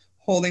lawn,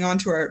 holding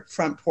onto our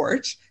front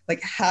porch,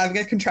 like having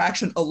a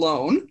contraction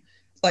alone,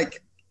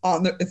 like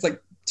it's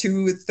like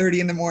 2:30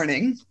 in the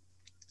morning.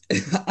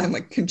 I'm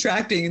like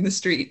contracting in the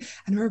street.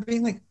 And I remember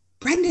being like,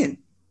 Brendan,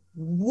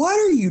 what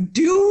are you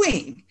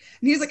doing?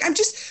 And he was like, I'm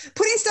just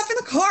putting stuff in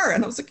the car.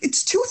 And I was like,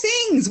 it's two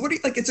things. What are you,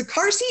 like, it's a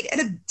car seat and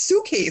a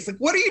suitcase. Like,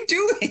 what are you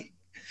doing?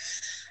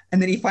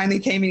 And then he finally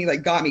came and he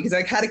like got me because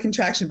I had a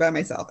contraction by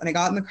myself and I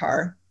got in the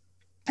car.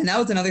 And that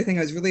was another thing.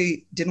 I was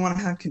really didn't want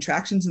to have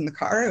contractions in the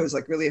car. I was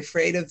like really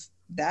afraid of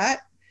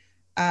that.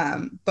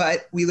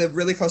 But we live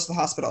really close to the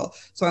hospital.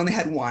 So I only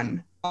had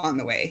one on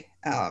the way.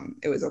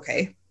 It was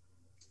okay.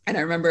 And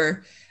I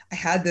remember I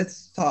had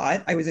this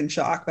thought, I was in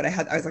shock, but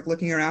I was like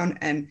looking around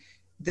and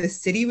the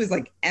city was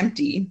like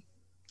empty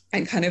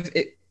and kind of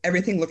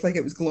everything looked like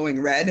it was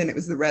glowing red and it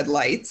was the red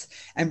lights.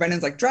 And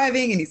Brendan's like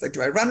driving and he's like,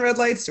 do I run red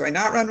lights? Do I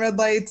not run red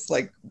lights?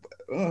 Like,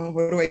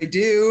 what do I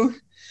do?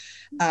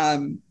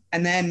 And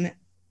then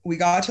we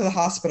got to the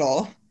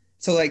hospital.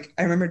 So like,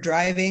 I remember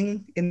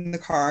driving in the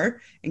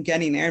car and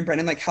getting there and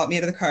Brendan like helped me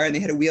out of the car and they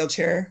had a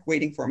wheelchair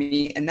waiting for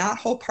me. And that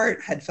whole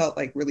part had felt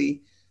like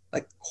really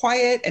like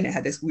quiet and it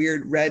had this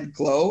weird red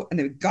glow. And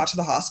then we got to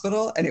the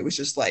hospital and it was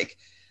just like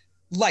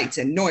lights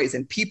and noise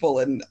and people.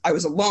 And I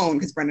was alone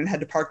because Brendan had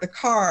to park the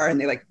car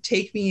and they like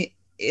take me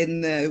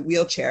in the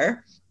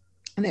wheelchair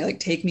and they like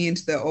take me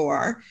into the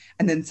OR.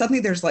 And then suddenly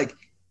there's like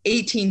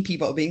 18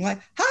 people being like,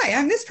 hi,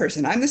 I'm this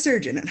person. I'm the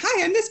surgeon. And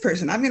hi, I'm this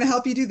person. I'm going to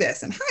help you do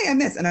this. And hi, I'm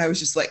this. And I was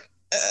just like,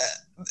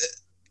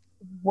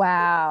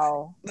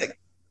 wow. Like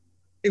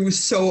it was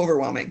so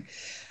overwhelming.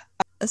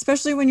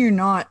 Especially when you're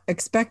not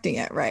expecting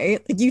it,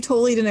 right? Like you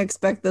totally didn't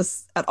expect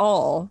this at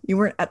all. You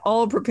weren't at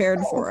all prepared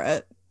for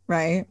it,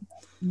 right?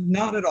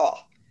 Not at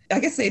all. I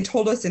guess they had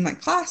told us in my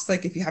class,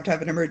 like if you have to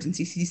have an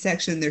emergency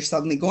C-section, there's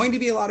suddenly going to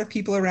be a lot of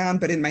people around.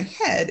 But in my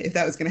head, if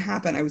that was going to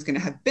happen, I was going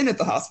to have been at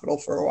the hospital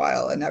for a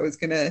while. And I was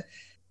going to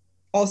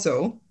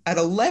also at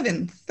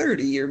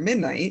 11:30 or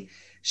midnight,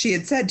 she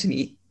had said to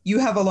me, you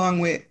have a long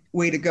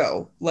way to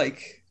go.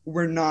 Like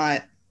we're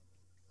not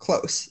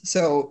close.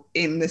 So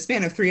in the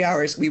span of 3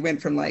 hours, we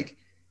went from like,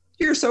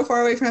 you're so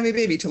far away from having a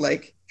baby to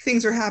like,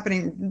 things are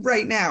happening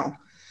right now.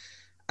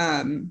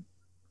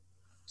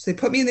 So they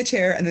put me in the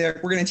chair and they're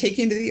like, we're going to take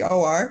you into the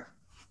OR.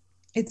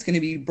 It's going to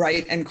be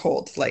bright and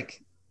cold.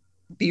 Like,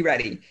 be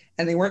ready.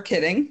 And they weren't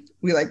kidding.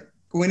 We like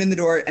went in the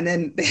door and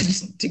then they had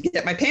to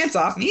get my pants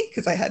off me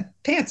because I had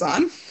pants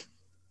on.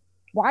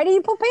 Why do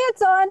you put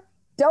pants on?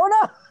 Don't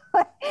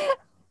know.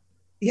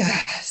 Yeah.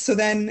 So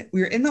then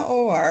we were in the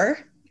OR.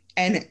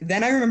 And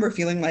then I remember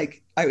feeling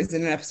like I was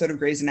in an episode of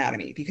Grey's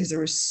Anatomy because there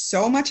was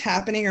so much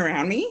happening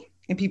around me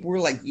and people were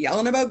like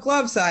yelling about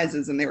glove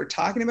sizes and they were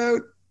talking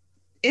about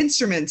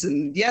instruments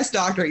and yes,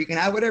 doctor, you can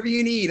have whatever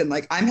you need. And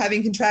like, I'm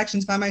having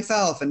contractions by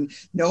myself and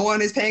no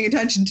one is paying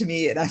attention to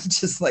me. And I'm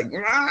just like,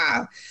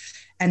 ah.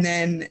 And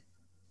then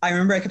I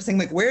remember I kept saying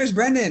like, where's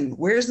Brendan?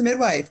 Where's the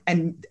midwife?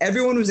 And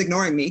everyone was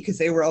ignoring me because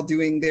they were all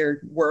doing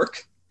their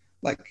work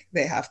like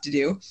they have to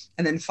do.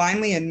 And then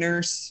finally a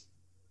nurse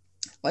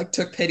like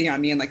took pity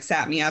on me and like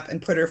sat me up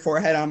and put her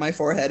forehead on my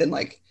forehead and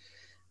like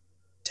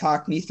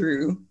talked me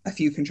through a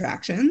few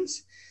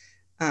contractions,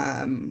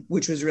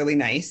 which was really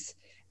nice.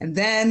 And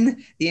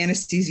then the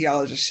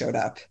anesthesiologist showed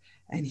up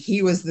and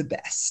he was the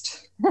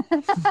best.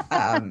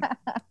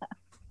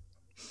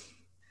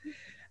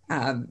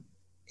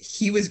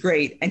 He was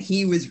great. And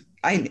he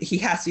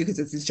has to because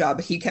it's his job,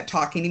 but he kept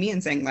talking to me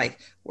and saying like,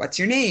 what's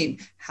your name?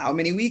 How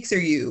many weeks are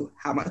you?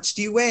 How much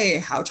do you weigh?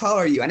 How tall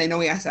are you? And I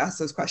know he has to ask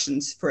those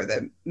questions for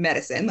the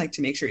medicine, like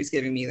to make sure he's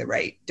giving me the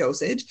right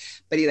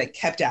dosage, but he like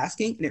kept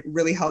asking and it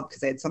really helped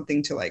because I had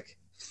something to like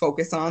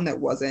focus on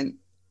that wasn't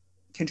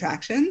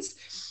contractions.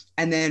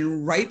 And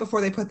then right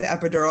before they put the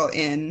epidural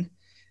in,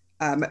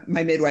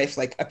 my midwife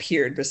like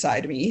appeared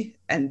beside me.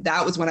 And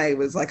that was when I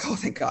was like, oh,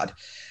 thank God.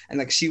 And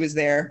like, she was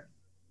there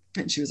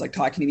and she was like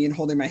talking to me and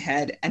holding my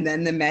head. And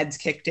then the meds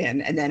kicked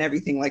in and then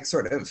everything like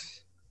sort of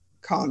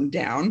calmed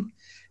down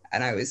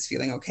and I was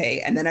feeling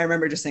okay. And then I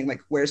remember just saying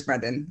like, where's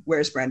Brendan?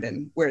 Where's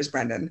Brendan? Where's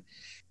Brendan?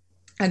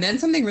 And then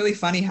something really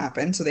funny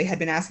happened. So they had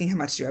been asking, how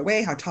much do I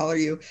weigh? How tall are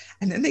you?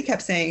 And then they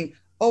kept saying,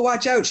 oh,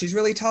 watch out. She's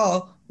really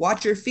tall.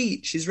 Watch your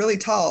feet. She's really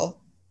tall.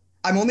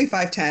 I'm only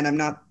 5'10". I'm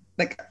not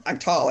like, I'm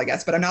tall, I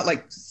guess, but I'm not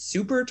like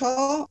super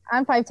tall.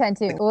 I'm 5'10"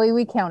 too. Well,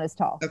 we count as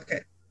tall. Okay.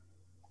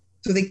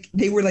 So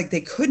they were like, they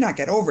could not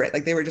get over it.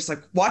 Like they were just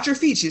like, watch her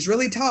feet. She's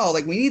really tall.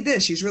 Like we need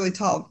this. She's really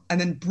tall. And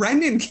then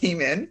Brendan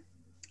came in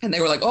and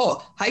they were like,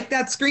 oh, hike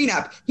that screen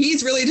up.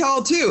 He's really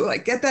tall too.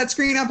 Like get that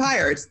screen up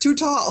higher. It's too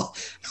tall.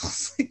 I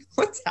was like,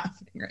 what's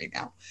happening right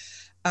now?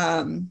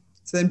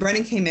 So then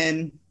Brendan came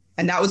in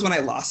and that was when I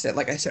lost it.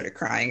 Like I started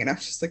crying and I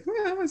was just like,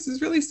 oh, this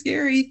is really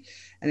scary.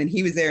 And then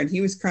he was there and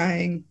he was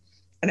crying.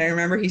 And I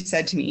remember he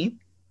said to me,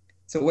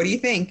 so what do you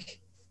think?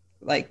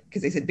 Like,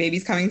 because they said,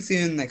 baby's coming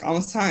soon, like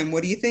almost time.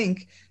 What do you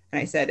think?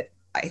 And I said,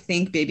 I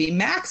think baby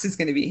Max is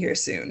going to be here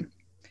soon.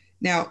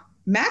 Now,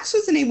 Max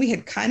was the name we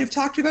had kind of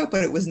talked about,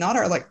 but it was not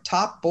our like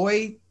top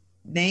boy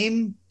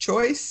name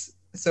choice.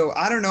 So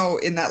I don't know,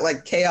 in that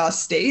like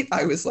chaos state,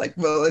 I was like,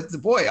 well, it's a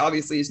boy.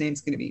 Obviously his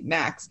name's going to be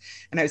Max.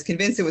 And I was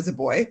convinced it was a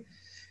boy.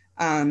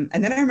 And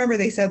then I remember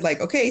they said like,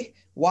 okay,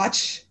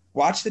 watch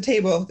the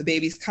table, the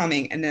baby's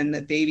coming. And then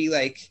the baby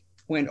like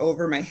went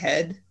over my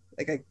head.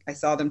 Like I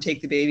saw them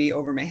take the baby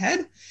over my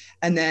head.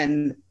 And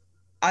then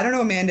I don't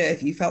know, Amanda,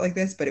 if you felt like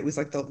this, but it was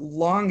like the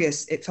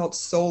longest, it felt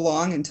so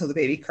long until the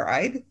baby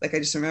cried. Like I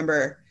just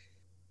remember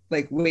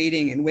like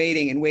waiting and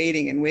waiting and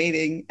waiting and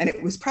waiting. And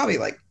it was probably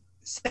like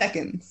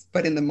seconds,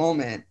 but in the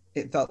moment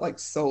it felt like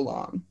so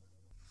long.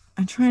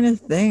 I'm trying to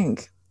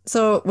think.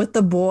 So with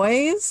the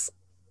boys,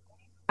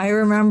 I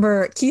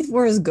remember Keith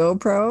wore his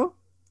GoPro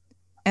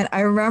and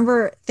I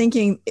remember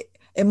thinking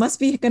it must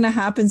be going to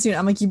happen soon.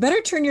 I'm like, you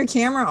better turn your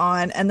camera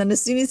on. And then as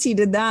soon as he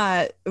did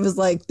that, it was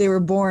like they were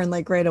born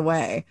like right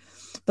away.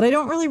 But I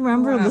don't really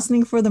remember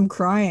listening for them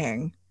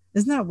crying.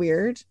 Isn't that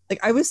weird? Like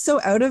I was so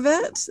out of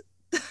it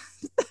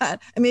that,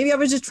 and maybe I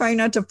was just trying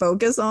not to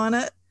focus on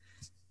it.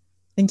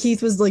 And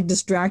Keith was like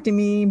distracting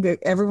me, but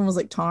everyone was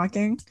like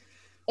talking.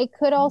 It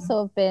could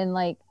also have been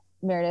like,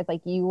 Meredith,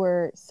 like you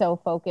were so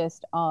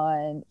focused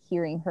on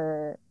hearing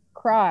her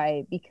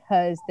cry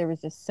because there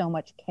was just so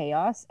much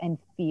chaos and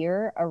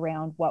fear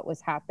around what was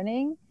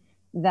happening,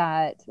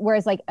 that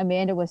whereas like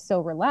Amanda was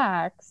so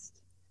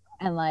relaxed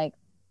and like,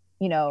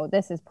 you know,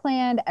 this is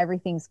planned,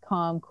 everything's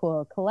calm,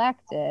 cool,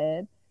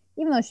 collected,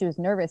 even though she was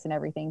nervous and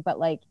everything, but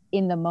like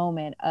in the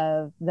moment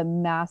of the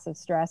massive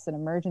stress and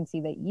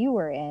emergency that you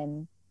were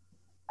in,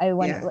 I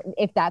wonder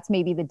if that's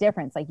maybe the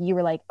difference. Like you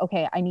were like,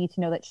 okay, I need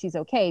to know that she's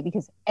okay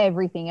because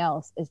everything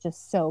else is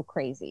just so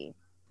crazy.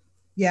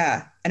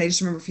 Yeah. And I just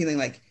remember feeling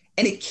like,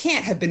 and it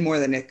can't have been more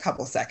than a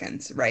couple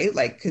seconds, right?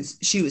 Like, because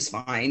she was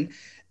fine.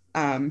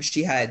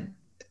 She had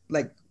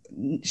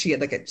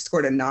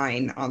scored a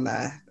 9 on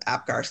the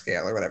APGAR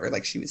scale or whatever.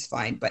 Like she was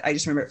fine. But I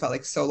just remember it felt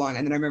like so long.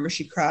 And then I remember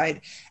she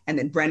cried. And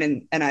then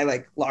Brendan and I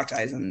like locked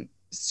eyes and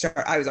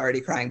I was already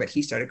crying, but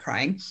he started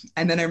crying.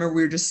 And then I remember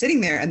we were just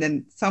sitting there and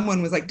then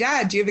someone was like,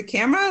 Dad, do you have a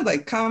camera?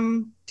 Like,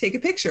 come take a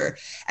picture.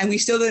 And we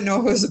still didn't know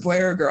if it was a boy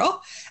or a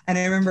girl. And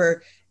I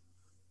remember,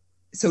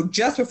 so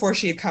just before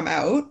she had come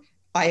out,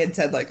 I had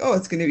said like, oh,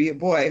 it's going to be a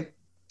boy.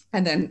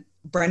 And then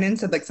Brendan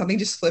said like something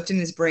just flipped in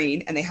his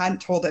brain and they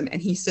hadn't told him.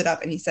 And he stood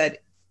up and he said,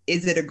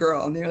 is it a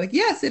girl? And they're like,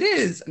 yes, it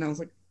is. And I was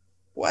like,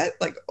 what?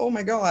 Like, oh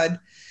my God.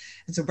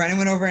 And so Brennan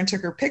went over and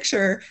took her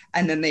picture,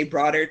 and then they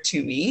brought her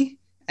to me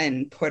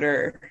and put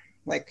her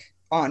like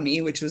on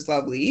me, which was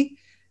lovely.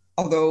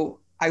 Although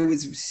I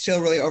was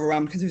still really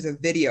overwhelmed because there's a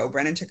video.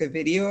 Brennan took a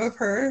video of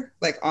her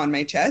like on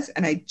my chest,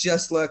 and I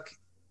just look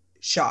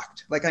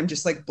shocked. Like I'm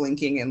just like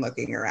blinking and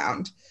looking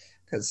around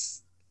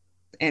because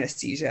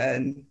anesthesia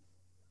and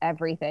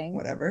everything.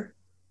 Whatever.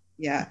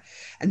 Yeah.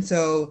 And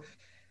so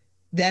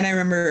then I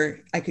remember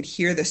I could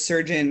hear the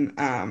surgeon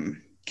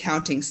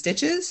counting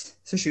stitches.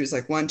 So she was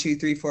like 1, 2,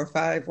 3, 4,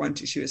 5, 1,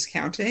 2. She was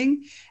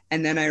counting.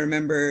 And then I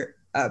remember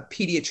a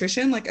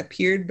pediatrician like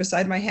appeared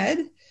beside my head,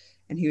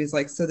 and he was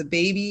like, so the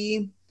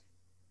baby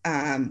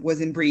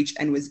was in breech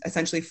and was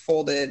essentially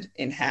folded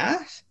in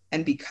half.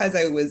 And because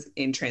I was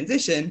in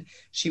transition,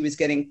 she was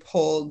getting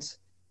pulled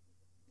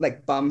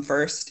like bum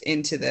first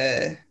into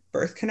the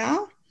birth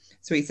canal.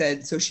 So he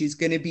said, so she's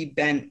going to be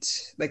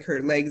bent, like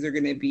her legs are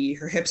going to be,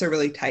 her hips are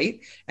really tight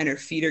and her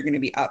feet are going to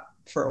be up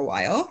for a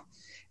while.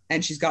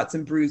 And she's got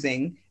some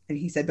bruising. And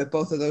he said, but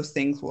both of those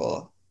things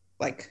will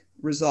like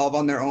resolve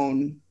on their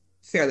own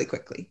fairly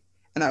quickly.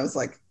 And I was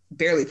like,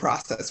 barely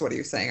processed what he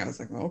was saying. I was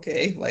like,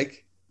 okay,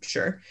 like,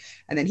 sure.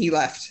 And then he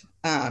left.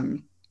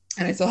 And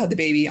I still had the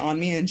baby on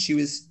me, and she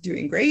was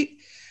doing great.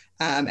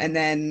 And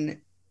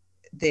then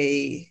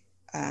they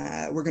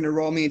were going to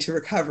roll me into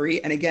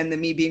recovery. And again, the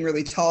me being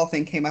really tall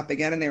thing came up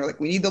again, and they were like,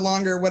 we need the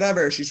longer,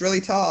 whatever. She's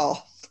really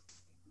tall.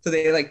 So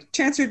they like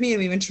transferred me,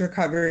 and we went to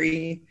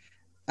recovery.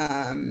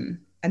 And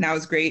that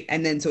was great.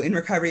 And then, so in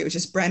recovery, it was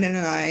just Brendan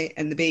and I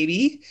and the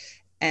baby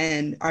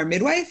and our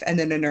midwife, and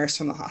then a nurse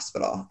from the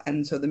hospital.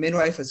 And so the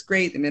midwife was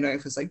great. The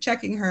midwife was like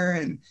checking her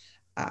and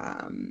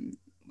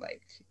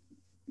like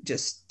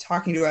just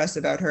talking to us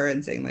about her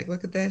and saying like,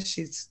 look at this,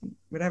 she's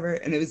whatever.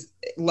 And it was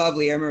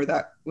lovely. I remember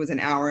that was an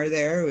hour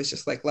there. It was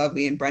just like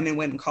lovely. And Brendan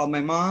went and called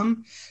my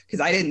mom, because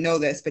I didn't know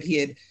this, but he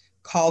had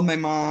called my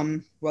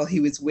mom while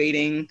he was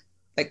waiting,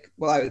 like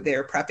while they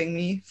were prepping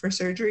me for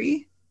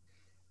surgery.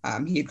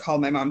 He had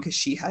called my mom because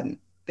she hadn't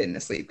been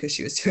asleep because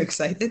she was too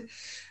excited.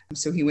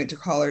 So he went to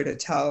call her to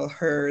tell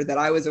her that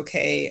I was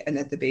okay and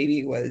that the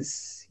baby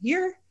was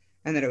here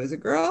and that it was a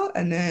girl.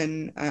 And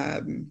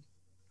then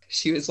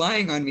she was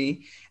lying on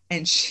me,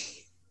 and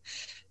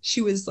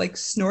she was like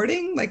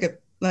snorting like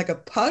a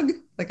pug,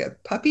 like a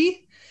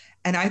puppy.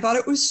 And I thought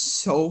it was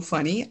so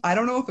funny. I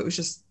don't know if it was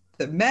just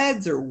the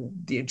meds or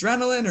the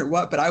adrenaline or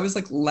what, but I was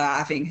like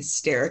laughing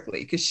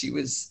hysterically because she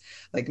was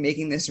like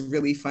making this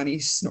really funny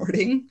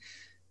snorting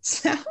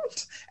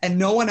sound, and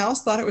no one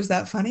else thought it was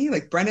that funny.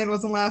 Like Brendan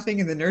wasn't laughing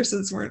and the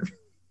nurses weren't,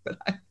 but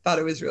I thought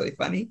it was really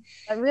funny.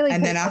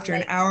 And then after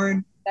an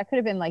hour, that could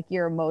have been like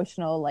your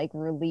emotional like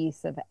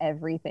release of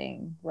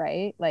everything,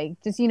 right? Like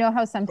just, you know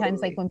how sometimes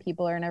like when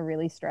people are in a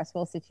really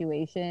stressful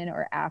situation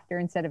or after,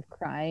 instead of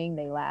crying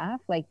they laugh,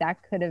 like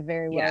that could have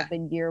very well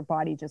been your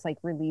body just like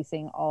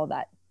releasing all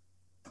that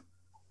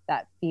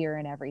fear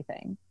and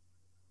everything.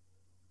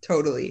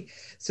 Totally.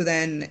 So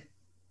then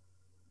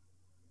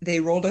they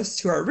rolled us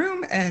to our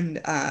room, and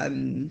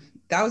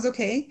that was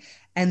okay.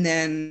 And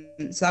then,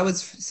 so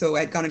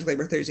I'd gone into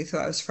labor Thursday, so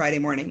that was Friday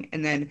morning.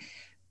 And then,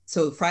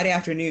 so Friday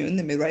afternoon,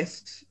 the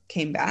midwife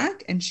came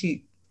back, and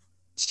she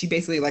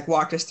basically like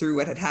walked us through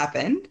what had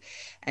happened.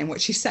 And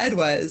what she said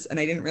was, and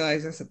I didn't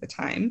realize this at the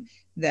time,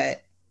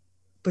 that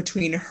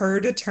between her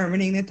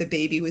determining that the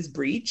baby was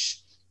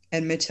breech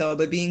and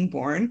Matilda being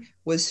born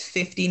was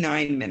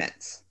 59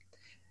 minutes.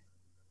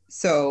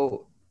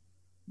 So,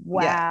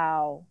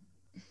 wow. Yeah.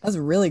 That's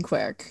really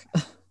quick.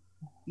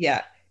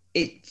 Yeah,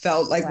 it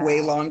felt like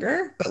way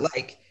longer, but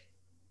like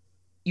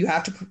you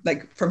have to,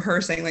 like from her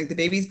saying like the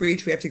baby's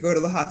breech, we have to go to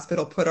the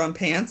hospital, put on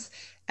pants,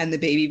 and the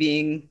baby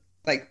being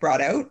like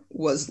brought out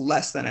was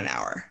less than an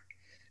hour.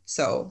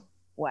 So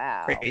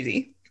wow,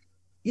 crazy.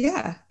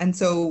 Yeah. And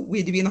so we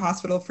had to be in the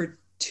hospital for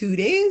 2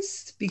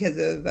 days because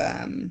of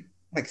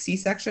like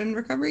C-section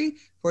recovery,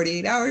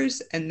 48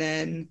 hours, and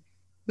then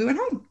we went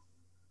home.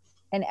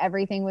 And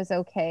everything was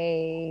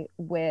okay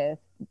with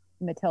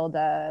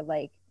Matilda,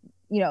 like,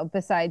 you know,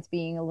 besides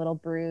being a little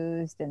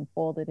bruised and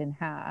folded in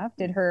half.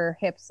 Did her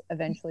hips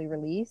eventually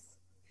release?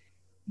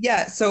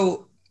 Yeah,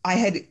 so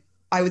I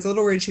was a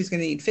little worried she was going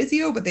to need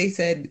physio, but they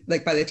said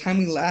like by the time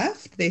we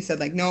left, they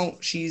said like, no,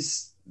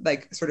 she's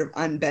like sort of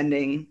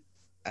unbending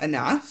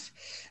enough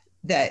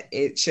that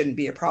it shouldn't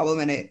be a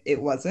problem, and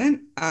it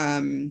wasn't.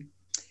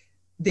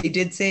 They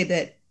did say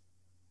that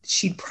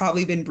she'd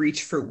probably been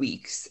breached for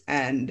weeks,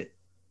 and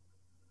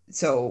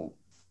so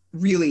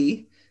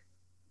really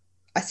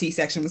a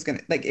C-section was going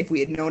to, like, if we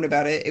had known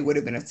about it, it would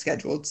have been a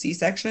scheduled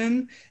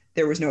C-section.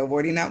 There was no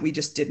avoiding that. We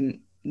just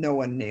didn't, no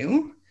one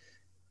knew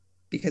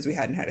because we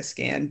hadn't had a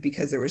scan,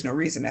 because there was no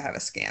reason to have a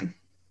scan.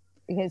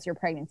 Because your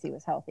pregnancy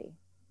was healthy.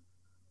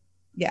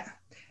 Yeah.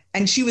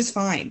 And she was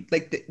fine.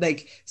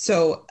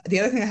 So the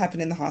other thing that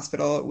happened in the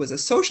hospital was a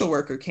social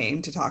worker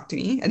came to talk to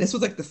me. And this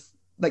was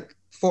like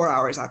 4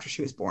 hours after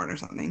she was born or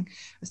something.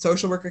 A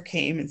social worker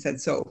came and said,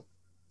 so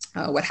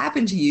what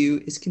happened to you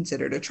is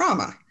considered a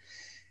trauma.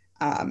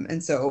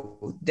 And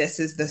so this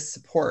is the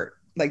support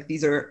like,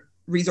 these are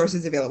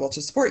resources available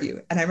to support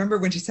you. And I remember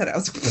when she said it, I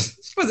was like,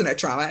 it wasn't a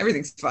trauma.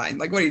 Everything's fine.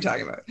 Like, what are you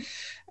talking about?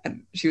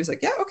 And she was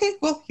like, yeah, okay,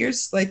 well, here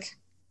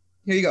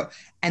you go.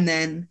 And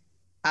then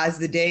as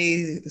the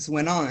days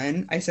went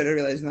on, I started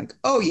realizing like,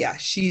 oh yeah,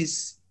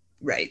 she's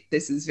right.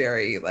 This is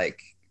very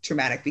like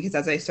traumatic, because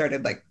as I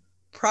started like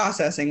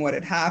processing what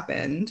had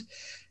happened,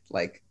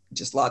 like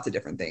just lots of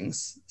different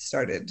things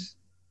started,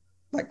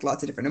 like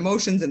lots of different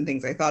emotions and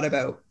things I thought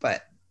about.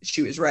 But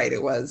she was right.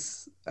 It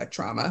was a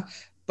trauma.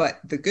 But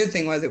the good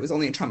thing was it was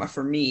only a trauma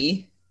for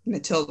me.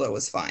 Matilda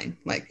was fine.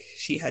 Like,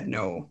 she had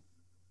no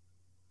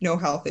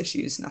health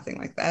issues, nothing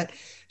like that.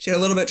 She had a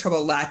little bit of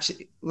trouble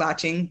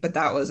latching, but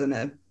that wasn't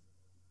a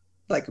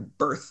like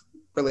birth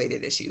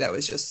related issue. That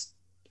was just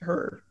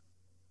her.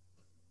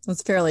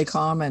 That's fairly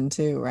common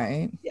too,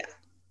 right? Yeah.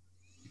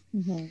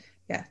 Mm-hmm.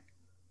 Yeah.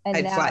 And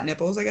I had flat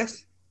nipples, I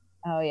guess.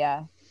 Oh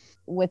yeah.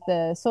 With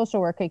the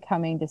social worker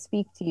coming to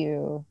speak to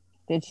you,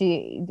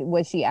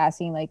 was she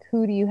asking like,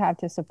 who do you have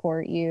to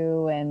support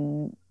you?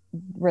 And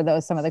were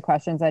those some of the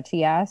questions that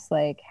she asked?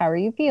 Like, how are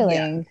you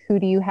feeling? Yeah. Who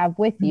do you have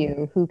with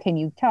you? Who can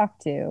you talk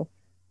to?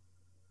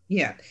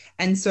 Yeah.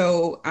 And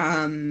so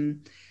I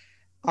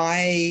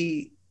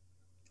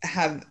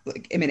am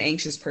an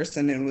anxious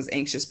person and was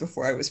anxious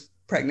before I was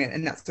pregnant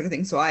and that sort of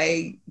thing. So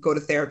I go to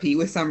therapy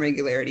with some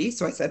regularity.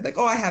 So I said like,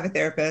 oh, I have a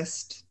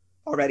therapist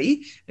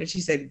already. And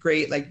she said,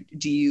 great. Like,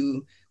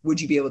 would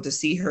you be able to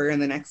see her in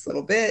the next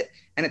little bit?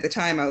 And at the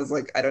time I was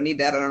like, I don't need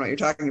that. I don't know what you're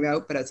talking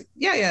about. But I was like,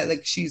 yeah,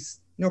 like she's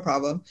no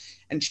problem.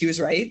 And she was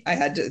right. I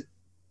had to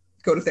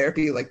go to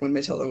therapy like when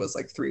Matilda was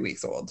like 3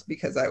 weeks old,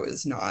 because I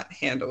was not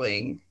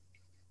handling,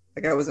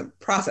 like I wasn't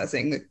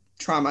processing the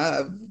trauma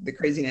of the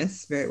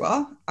craziness very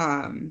well.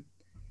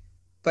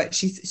 But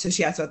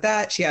she asked about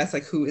that. She asked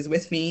like, who is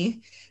with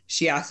me?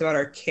 She asked about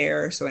our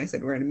care. So when I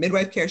said we're in a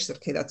midwife care, she said,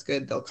 okay, that's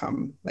good. They'll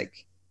come,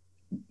 like,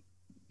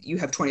 you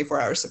have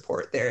 24-hour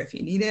support there if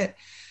you need it.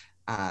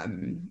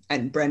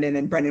 And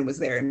Brendan was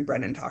there, and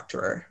Brendan talked to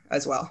her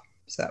as well.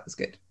 So that was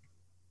good.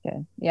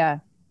 Good. Yeah.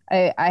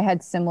 I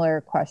had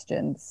similar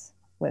questions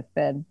with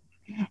Ben.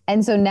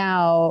 And so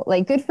now,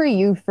 like, good for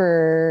you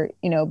for,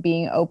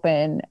 being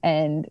open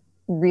and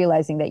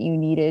realizing that you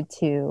needed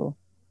to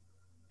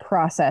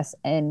process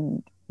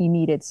and you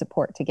needed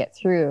support to get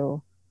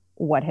through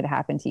what had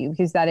happened to you,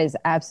 because that is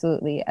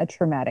absolutely a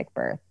traumatic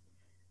birth.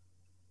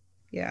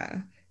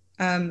 Yeah.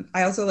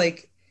 I also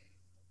like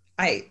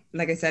I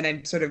said,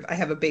 I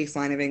have a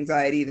baseline of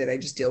anxiety that I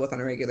just deal with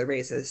on a regular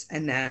basis.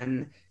 And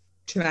then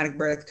traumatic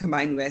birth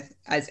combined with,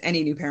 as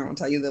any new parent will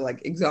tell you, the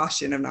like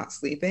exhaustion of not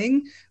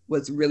sleeping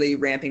was really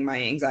ramping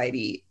my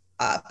anxiety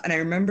up. And I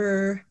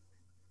remember,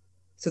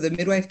 so the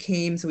midwife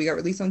came, so we got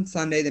released on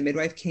Sunday. The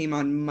midwife came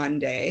on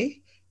Monday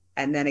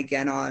and then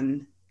again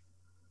on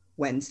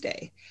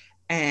Wednesday.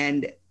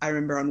 And I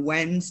remember on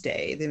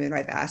Wednesday, the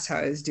midwife asked how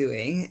I was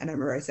doing. And I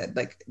remember I said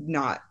like,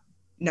 not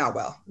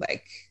well,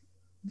 like,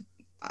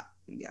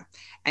 yeah.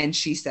 And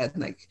she said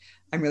like,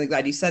 I'm really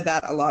glad you said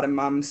that. A lot of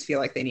moms feel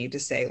like they need to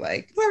say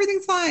like, oh,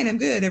 everything's fine, I'm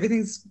good,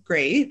 everything's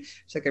great.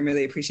 She's like, I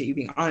really appreciate you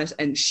being honest.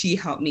 And she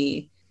helped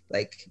me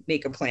like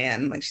make a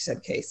plan. Like she said,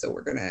 okay, so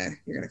you're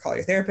gonna call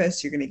your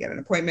therapist, you're gonna get an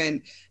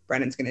appointment,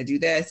 Brennan's gonna do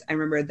this. I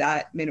remember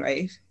that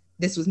midwife,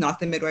 this was not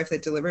the midwife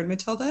that delivered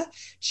Matilda.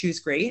 She was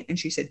great. And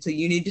she said, so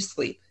you need to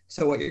sleep.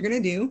 So what you're gonna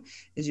do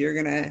is you're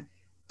gonna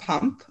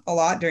pump a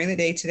lot during the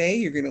day today.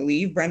 You're going to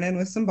leave Brendan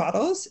with some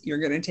bottles. You're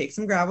going to take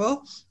some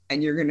gravel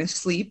and you're going to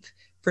sleep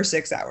for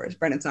 6 hours.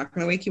 Brendan's not going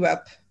to wake you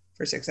up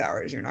for 6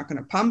 hours. You're not going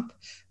to pump.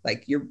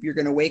 Like you're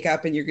going to wake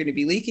up and you're going to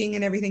be leaking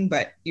and everything,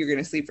 but you're going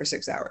to sleep for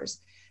 6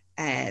 hours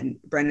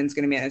and Brendan's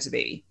going to manage the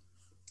baby.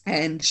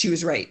 And she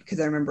was right.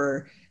 Cause I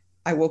remember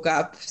I woke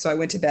up, so I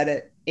went to bed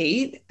at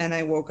 8 and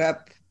I woke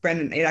up,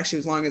 Brendan, it actually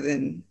was longer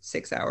than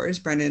 6 hours.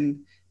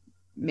 Brendan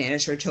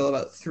managed her till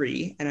about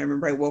 3. And I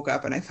remember I woke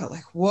up and I felt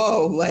like,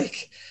 whoa,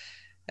 like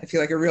I feel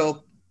like a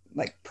real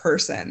like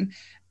person.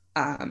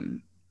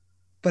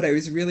 But I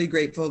was really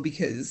grateful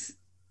because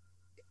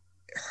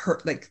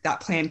her, like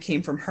that plan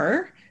came from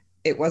her.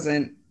 It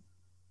wasn't,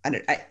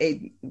 and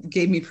it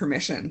gave me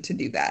permission to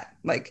do that.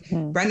 Like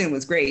Brendan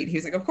was great. He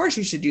was like, of course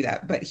you should do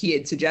that. But he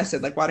had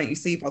suggested like, why don't you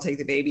sleep? I'll take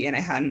the baby. And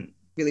I hadn't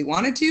really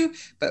wanted to,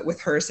 but with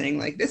her saying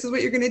like, this is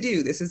what you're going to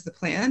do, this is the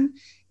plan,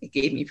 it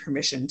gave me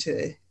permission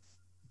to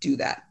do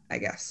that, I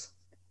guess.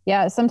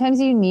 Yeah. Sometimes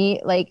you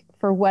need, like,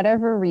 for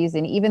whatever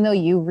reason, even though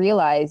you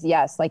realize,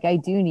 yes, like I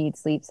do need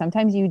sleep,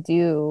 sometimes you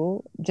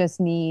do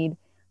just need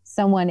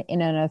someone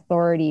in an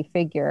authority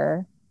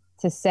figure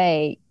to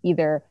say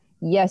either,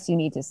 yes, you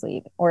need to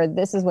sleep, or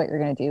this is what you're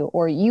going to do,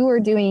 or you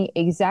are doing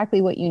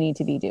exactly what you need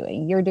to be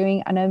doing. You're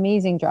doing an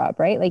amazing job,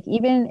 right? Like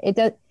even it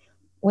does,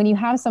 when you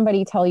have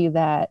somebody tell you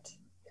that,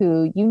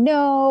 who you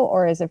know,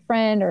 or as a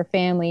friend or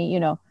family,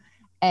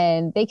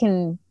 and they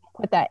can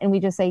put that, and we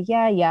just say,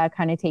 yeah,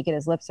 kind of take it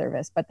as lip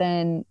service. But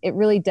then it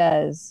really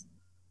does.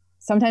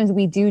 Sometimes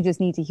we do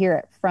just need to hear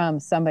it from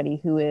somebody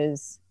who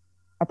is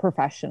a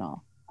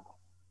professional.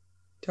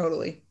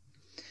 Totally.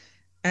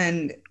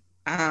 And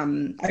I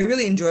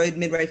really enjoyed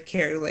midwife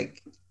care.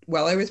 Like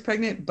while I was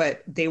pregnant,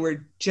 but they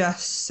were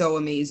just so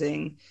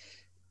amazing,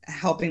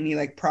 helping me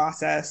like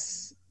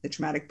process the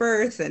traumatic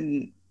birth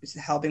and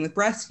helping with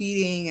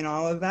breastfeeding and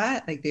all of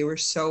that. Like they were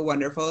so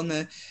wonderful in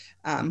the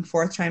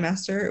fourth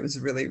trimester. It was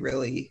really,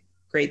 really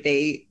great.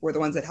 They were the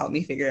ones that helped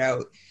me figure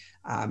out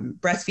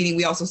breastfeeding.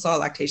 We also saw a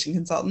lactation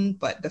consultant,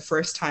 but the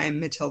first time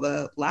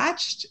Matilda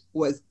latched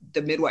was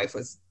the midwife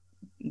was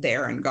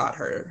there and got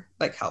her,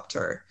 like helped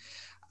her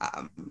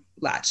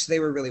latch. They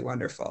were really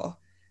wonderful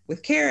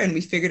with care, and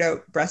we figured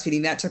out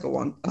breastfeeding. That took a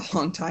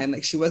long time.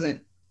 Like she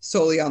wasn't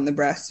solely on the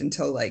breast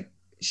until like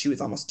she was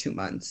almost 2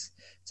 months.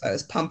 So I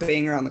was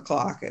pumping around the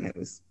clock, and it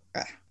was.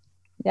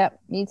 Yep,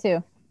 me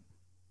too.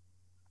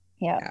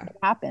 Yeah, it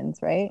happens,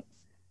 right?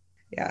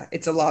 Yeah,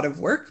 it's a lot of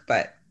work,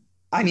 but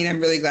I mean,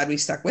 I'm really glad we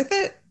stuck with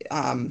it.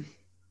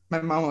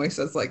 My mom always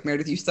says, like,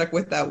 Meredith, you stuck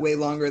with that way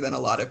longer than a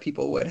lot of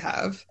people would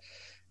have.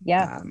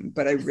 Yeah.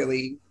 But I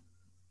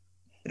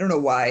don't know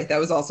why. That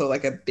was also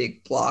like a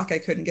big block I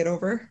couldn't get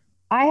over.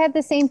 I had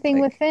the same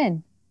thing with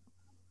Finn.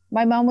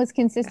 My mom was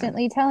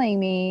consistently telling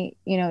me,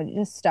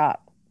 just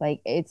stop. Like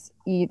it's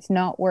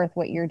not worth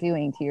what you're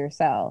doing to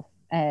yourself.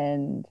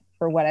 And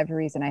for whatever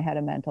reason, I had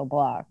a mental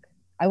block.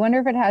 I wonder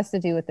if it has to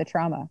do with the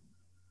trauma.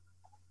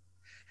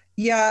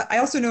 Yeah, I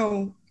also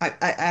know,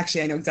 I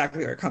know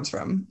exactly where it comes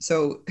from.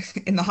 So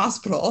in the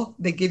hospital,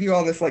 they give you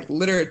all this like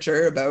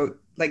literature about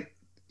like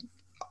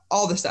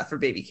all the stuff for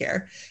baby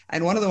care.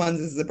 And one of the ones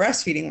is the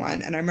breastfeeding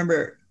one. And I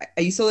remember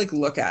I used to like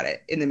look at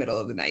it in the middle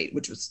of the night,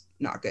 which was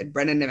not good.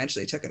 Brendan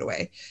eventually took it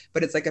away.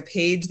 But it's like a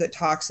page that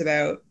talks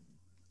about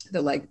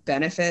the like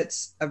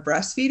benefits of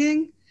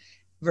breastfeeding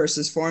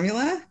versus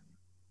formula.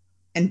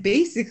 And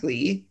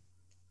basically,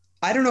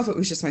 I don't know if it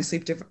was just my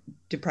sleep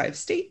deprived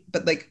state,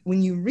 but like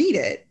when you read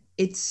it,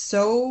 it's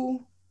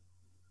so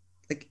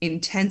like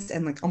intense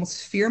and like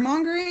almost fear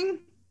mongering.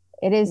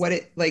 It is what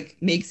it like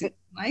makes it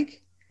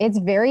like. It's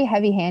very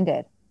heavy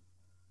handed.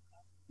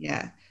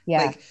 Yeah.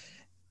 Yeah. Like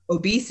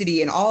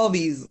obesity and all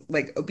these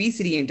like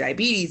obesity and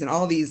diabetes and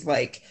all these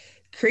like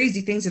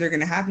crazy things that are going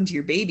to happen to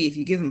your baby if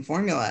you give them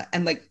formula.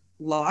 And like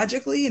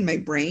logically in my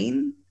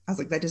brain, I was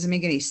like, that doesn't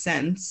make any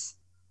sense.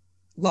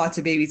 Lots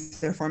of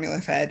babies are formula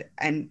fed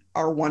and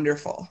are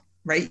wonderful,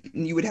 right?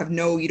 And you would have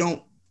you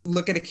don't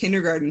look at a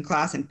kindergarten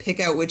class and pick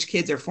out which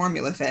kids are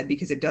formula fed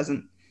because it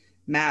doesn't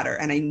matter.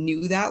 And I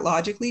knew that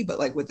logically, but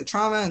like with the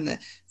trauma and the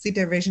sleep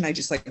deprivation, I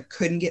just like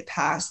couldn't get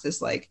past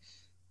this like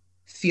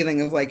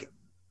feeling of like,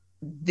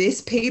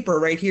 this paper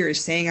right here is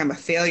saying I'm a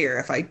failure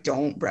if I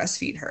don't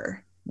breastfeed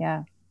her.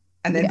 Yeah.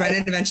 And then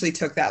Brendan eventually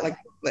took that like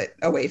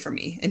away from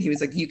me. And he was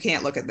like, you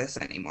can't look at this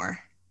anymore.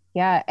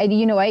 Yeah. And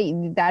you know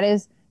what? That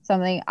is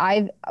something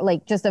I've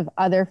like just of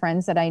other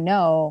friends that I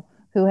know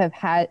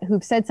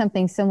who've said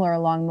something similar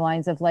along the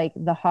lines of like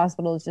the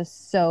hospital is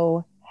just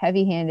so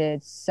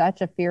heavy-handed,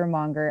 such a fear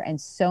monger and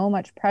so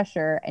much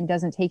pressure and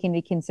doesn't take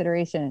into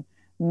consideration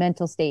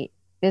mental state,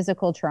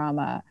 physical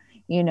trauma,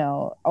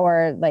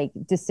 or like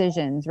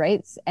decisions,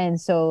 right? And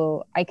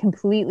so I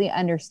completely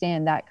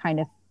understand that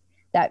kind of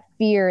that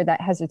fear, that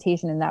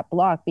hesitation, and that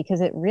block, because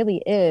it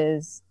really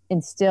is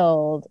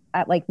instilled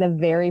at like the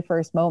very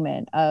first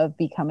moment of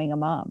becoming a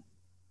mom.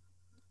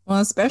 Well,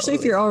 especially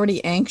if you're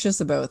already anxious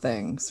about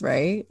things,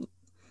 right?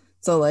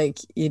 So like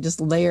you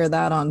just layer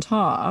that on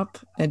top,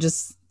 it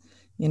just,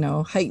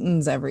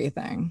 heightens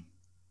everything.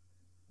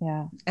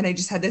 Yeah. And I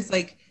just had this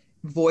like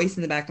voice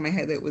in the back of my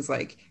head that was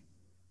like,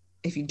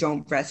 if you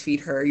don't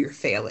breastfeed her, you're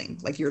failing.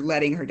 Like you're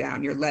letting her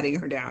down, you're letting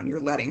her down, you're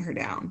letting her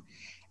down.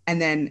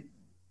 And then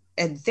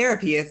in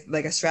therapy, if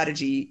like a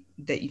strategy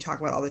that you talk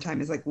about all the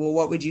time is like, well,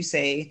 what would you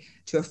say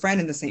to a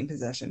friend in the same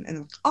position?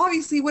 And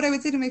obviously what I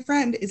would say to my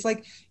friend is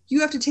like, you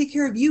have to take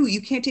care of you.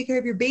 You can't take care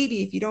of your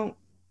baby if you don't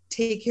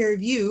take care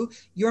of you.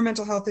 Your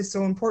mental health is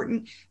so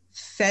important.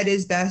 Fed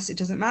is best. It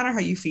doesn't matter how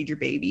you feed your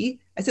baby.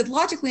 I said,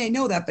 logically, I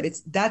know that, but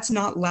that's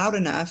not loud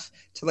enough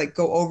to like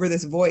go over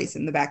this voice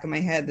in the back of my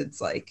head that's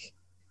like,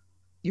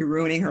 you're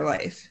ruining her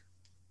life.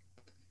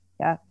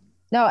 Yeah.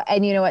 No,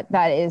 and you know what?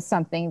 That is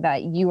something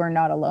that you are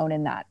not alone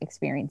in that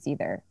experience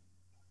either.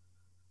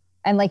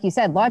 And like you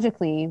said,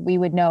 logically, we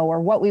would know or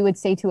what we would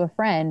say to a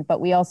friend,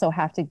 but we also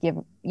have to give,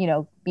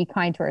 be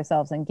kind to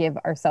ourselves and give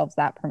ourselves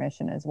that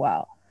permission as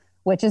well,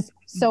 which is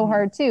so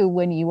hard too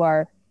when you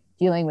are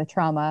dealing with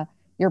trauma,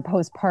 you're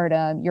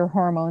postpartum, your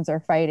hormones are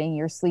fighting,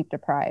 you're sleep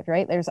deprived,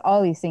 right? There's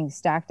all these things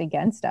stacked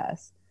against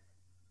us.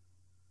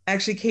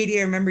 Actually, Katie,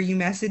 I remember you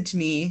messaged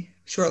me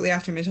shortly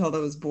after Matilda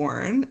was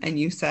born, and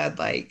you said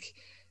like,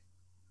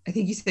 I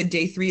think you said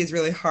day 3 is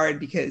really hard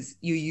because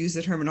you use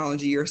the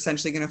terminology, you're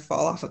essentially going to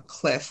fall off a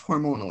cliff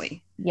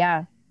hormonally.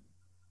 Yeah.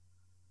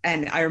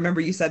 And I remember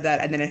you said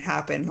that, and then it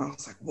happened. And I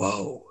was like,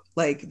 whoa,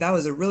 like that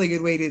was a really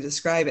good way to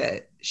describe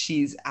it.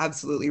 She's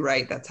absolutely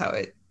right. That's how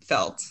it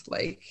felt.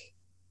 Like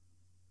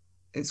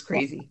it's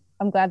crazy. Well,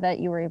 I'm glad that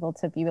you were able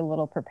to be a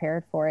little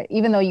prepared for it,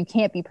 even though you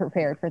can't be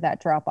prepared for that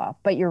drop off.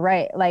 But you're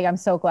right. Like, I'm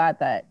so glad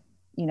that,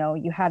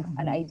 you had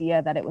an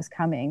idea that it was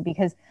coming,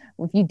 because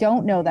if you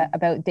don't know that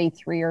about day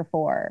 3 or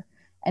 4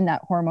 and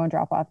that hormone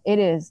drop off, it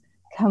is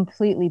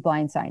completely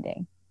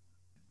blindsiding.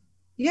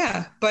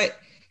 Yeah. But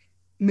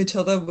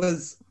Matilda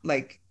was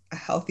like a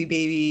healthy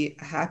baby,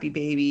 a happy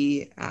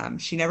baby.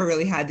 She never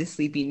really had the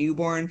sleepy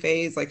newborn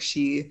phase. Like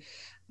she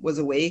was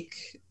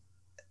awake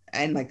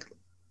and like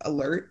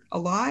alert a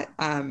lot.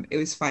 It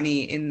was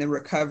funny in the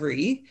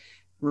recovery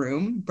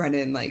room,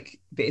 Brendan, like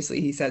basically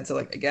he said, so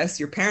like, I guess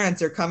your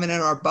parents are coming in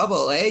our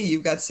bubble, eh?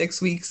 You've got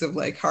 6 weeks of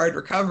like hard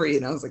recovery.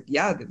 And I was like,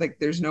 yeah, like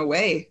there's no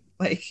way.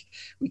 Like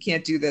we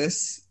can't do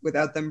this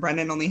without them.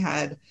 Brendan only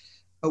had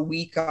a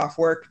week off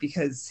work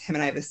because him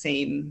and I have the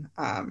same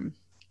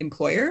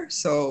employer.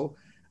 So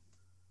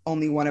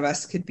only one of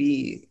us could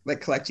be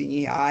like collecting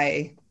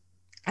EI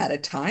at a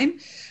time.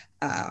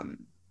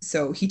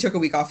 So he took a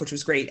week off, which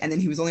was great. And then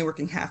he was only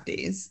working half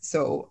days.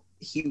 So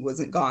he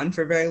wasn't gone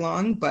for very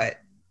long, but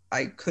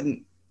I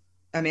couldn't,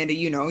 Amanda,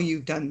 you know,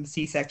 you've done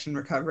C-section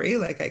recovery.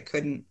 Like I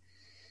can't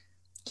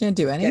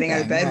do anything. Getting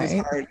out of bed was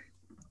hard.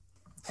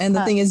 And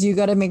the thing is, you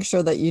got to make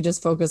sure that you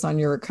just focus on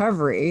your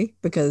recovery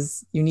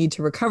because you need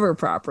to recover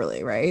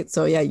properly, right?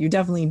 So yeah, you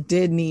definitely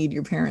did need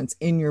your parents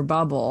in your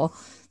bubble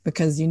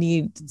because you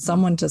need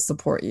someone to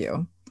support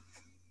you.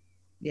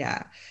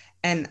 Yeah.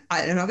 And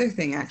another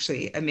thing,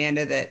 actually,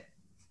 Amanda, that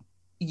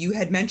you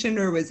had mentioned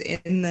or was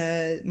in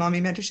the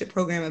mommy mentorship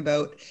program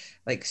about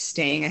like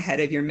staying ahead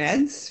of your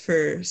meds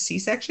for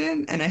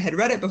C-section. And I had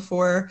read it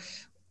before,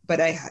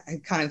 but I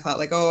kind of thought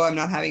like, oh, I'm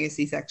not having a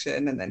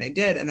C-section. And then I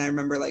did. And I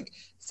remember like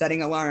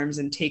setting alarms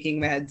and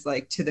taking meds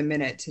like to the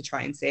minute to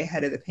try and stay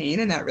ahead of the pain.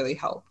 And that really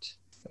helped.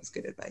 That was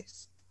good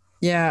advice.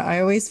 Yeah,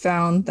 I always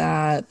found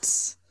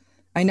that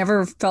I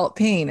never felt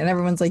pain. And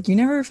everyone's like, you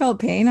never felt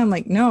pain? I'm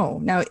like, no.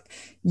 Now,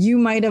 you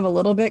might have a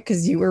little bit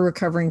because you were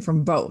recovering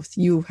from both.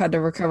 You had to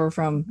recover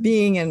from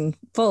being in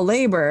full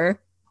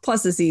labor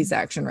plus a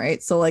C-section,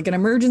 right? So like an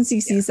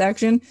emergency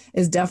C-section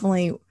is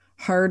definitely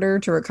harder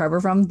to recover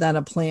from than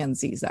a planned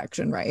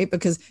C-section, right?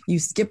 Because you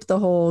skip the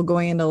whole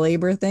going into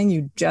labor thing.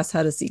 You just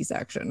had a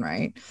C-section,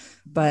 right?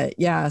 But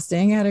yeah,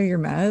 staying out of your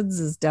meds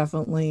is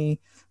definitely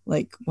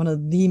like one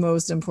of the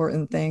most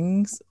important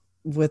things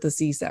with a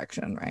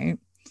C-section, right?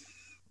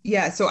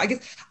 Yeah, so I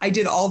guess I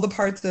did all the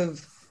parts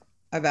of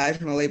a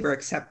vaginal labor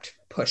except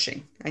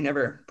pushing. I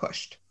never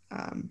pushed,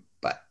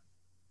 but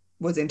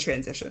was in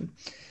transition.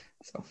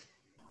 So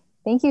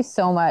thank you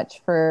so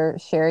much for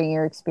sharing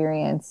your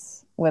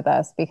experience with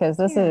us, because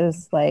this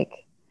is like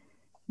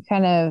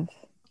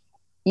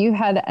you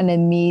had an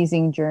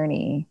amazing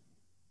journey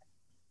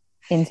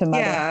into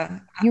motherhood. Yeah.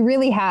 You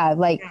really have,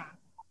 like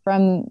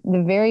from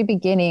the very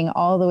beginning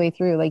all the way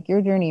through, like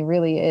your journey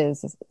really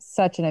is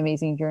such an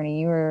amazing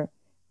journey. You were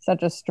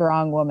such a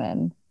strong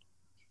woman.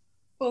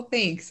 Well,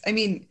 thanks. I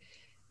mean,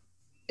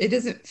 it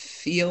doesn't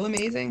feel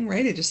amazing,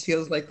 right? It just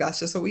feels like that's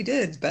just what we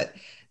did. But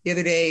the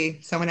other day,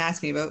 someone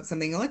asked me about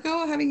something like,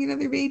 oh, having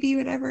another baby,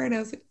 whatever. And I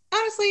was like,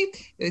 honestly,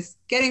 it was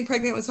getting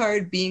pregnant was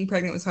hard. Being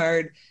pregnant was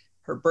hard.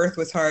 Her birth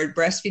was hard.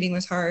 Breastfeeding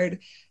was hard.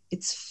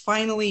 It's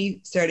finally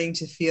starting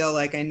to feel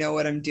like I know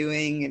what I'm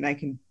doing and I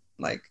can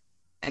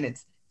and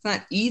it's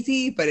not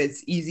easy, but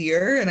it's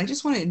easier. And I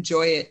just want to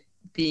enjoy it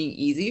being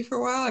easy for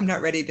a while. I'm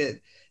not ready to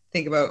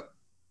think about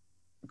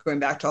going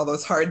back to all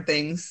those hard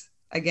things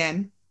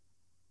again.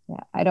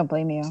 Yeah, I don't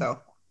blame you. So,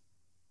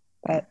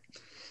 but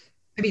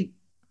I mean,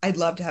 I'd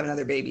love to have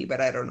another baby,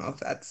 but I don't know if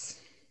that's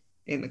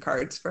in the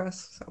cards for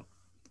us. So,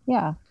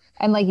 yeah.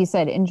 And like you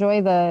said,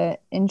 enjoy the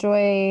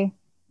enjoying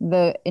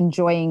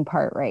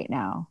part right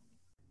now.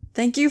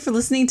 Thank you for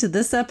listening to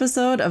this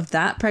episode of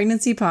That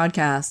Pregnancy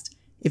Podcast.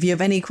 If you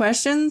have any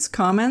questions,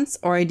 comments,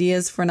 or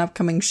ideas for an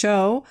upcoming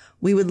show,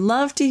 we would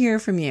love to hear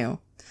from you.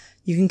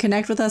 You can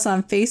connect with us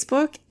on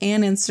Facebook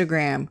and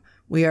Instagram.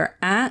 We are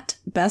at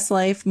Best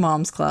Life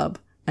Moms Club.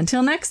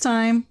 Until next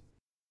time.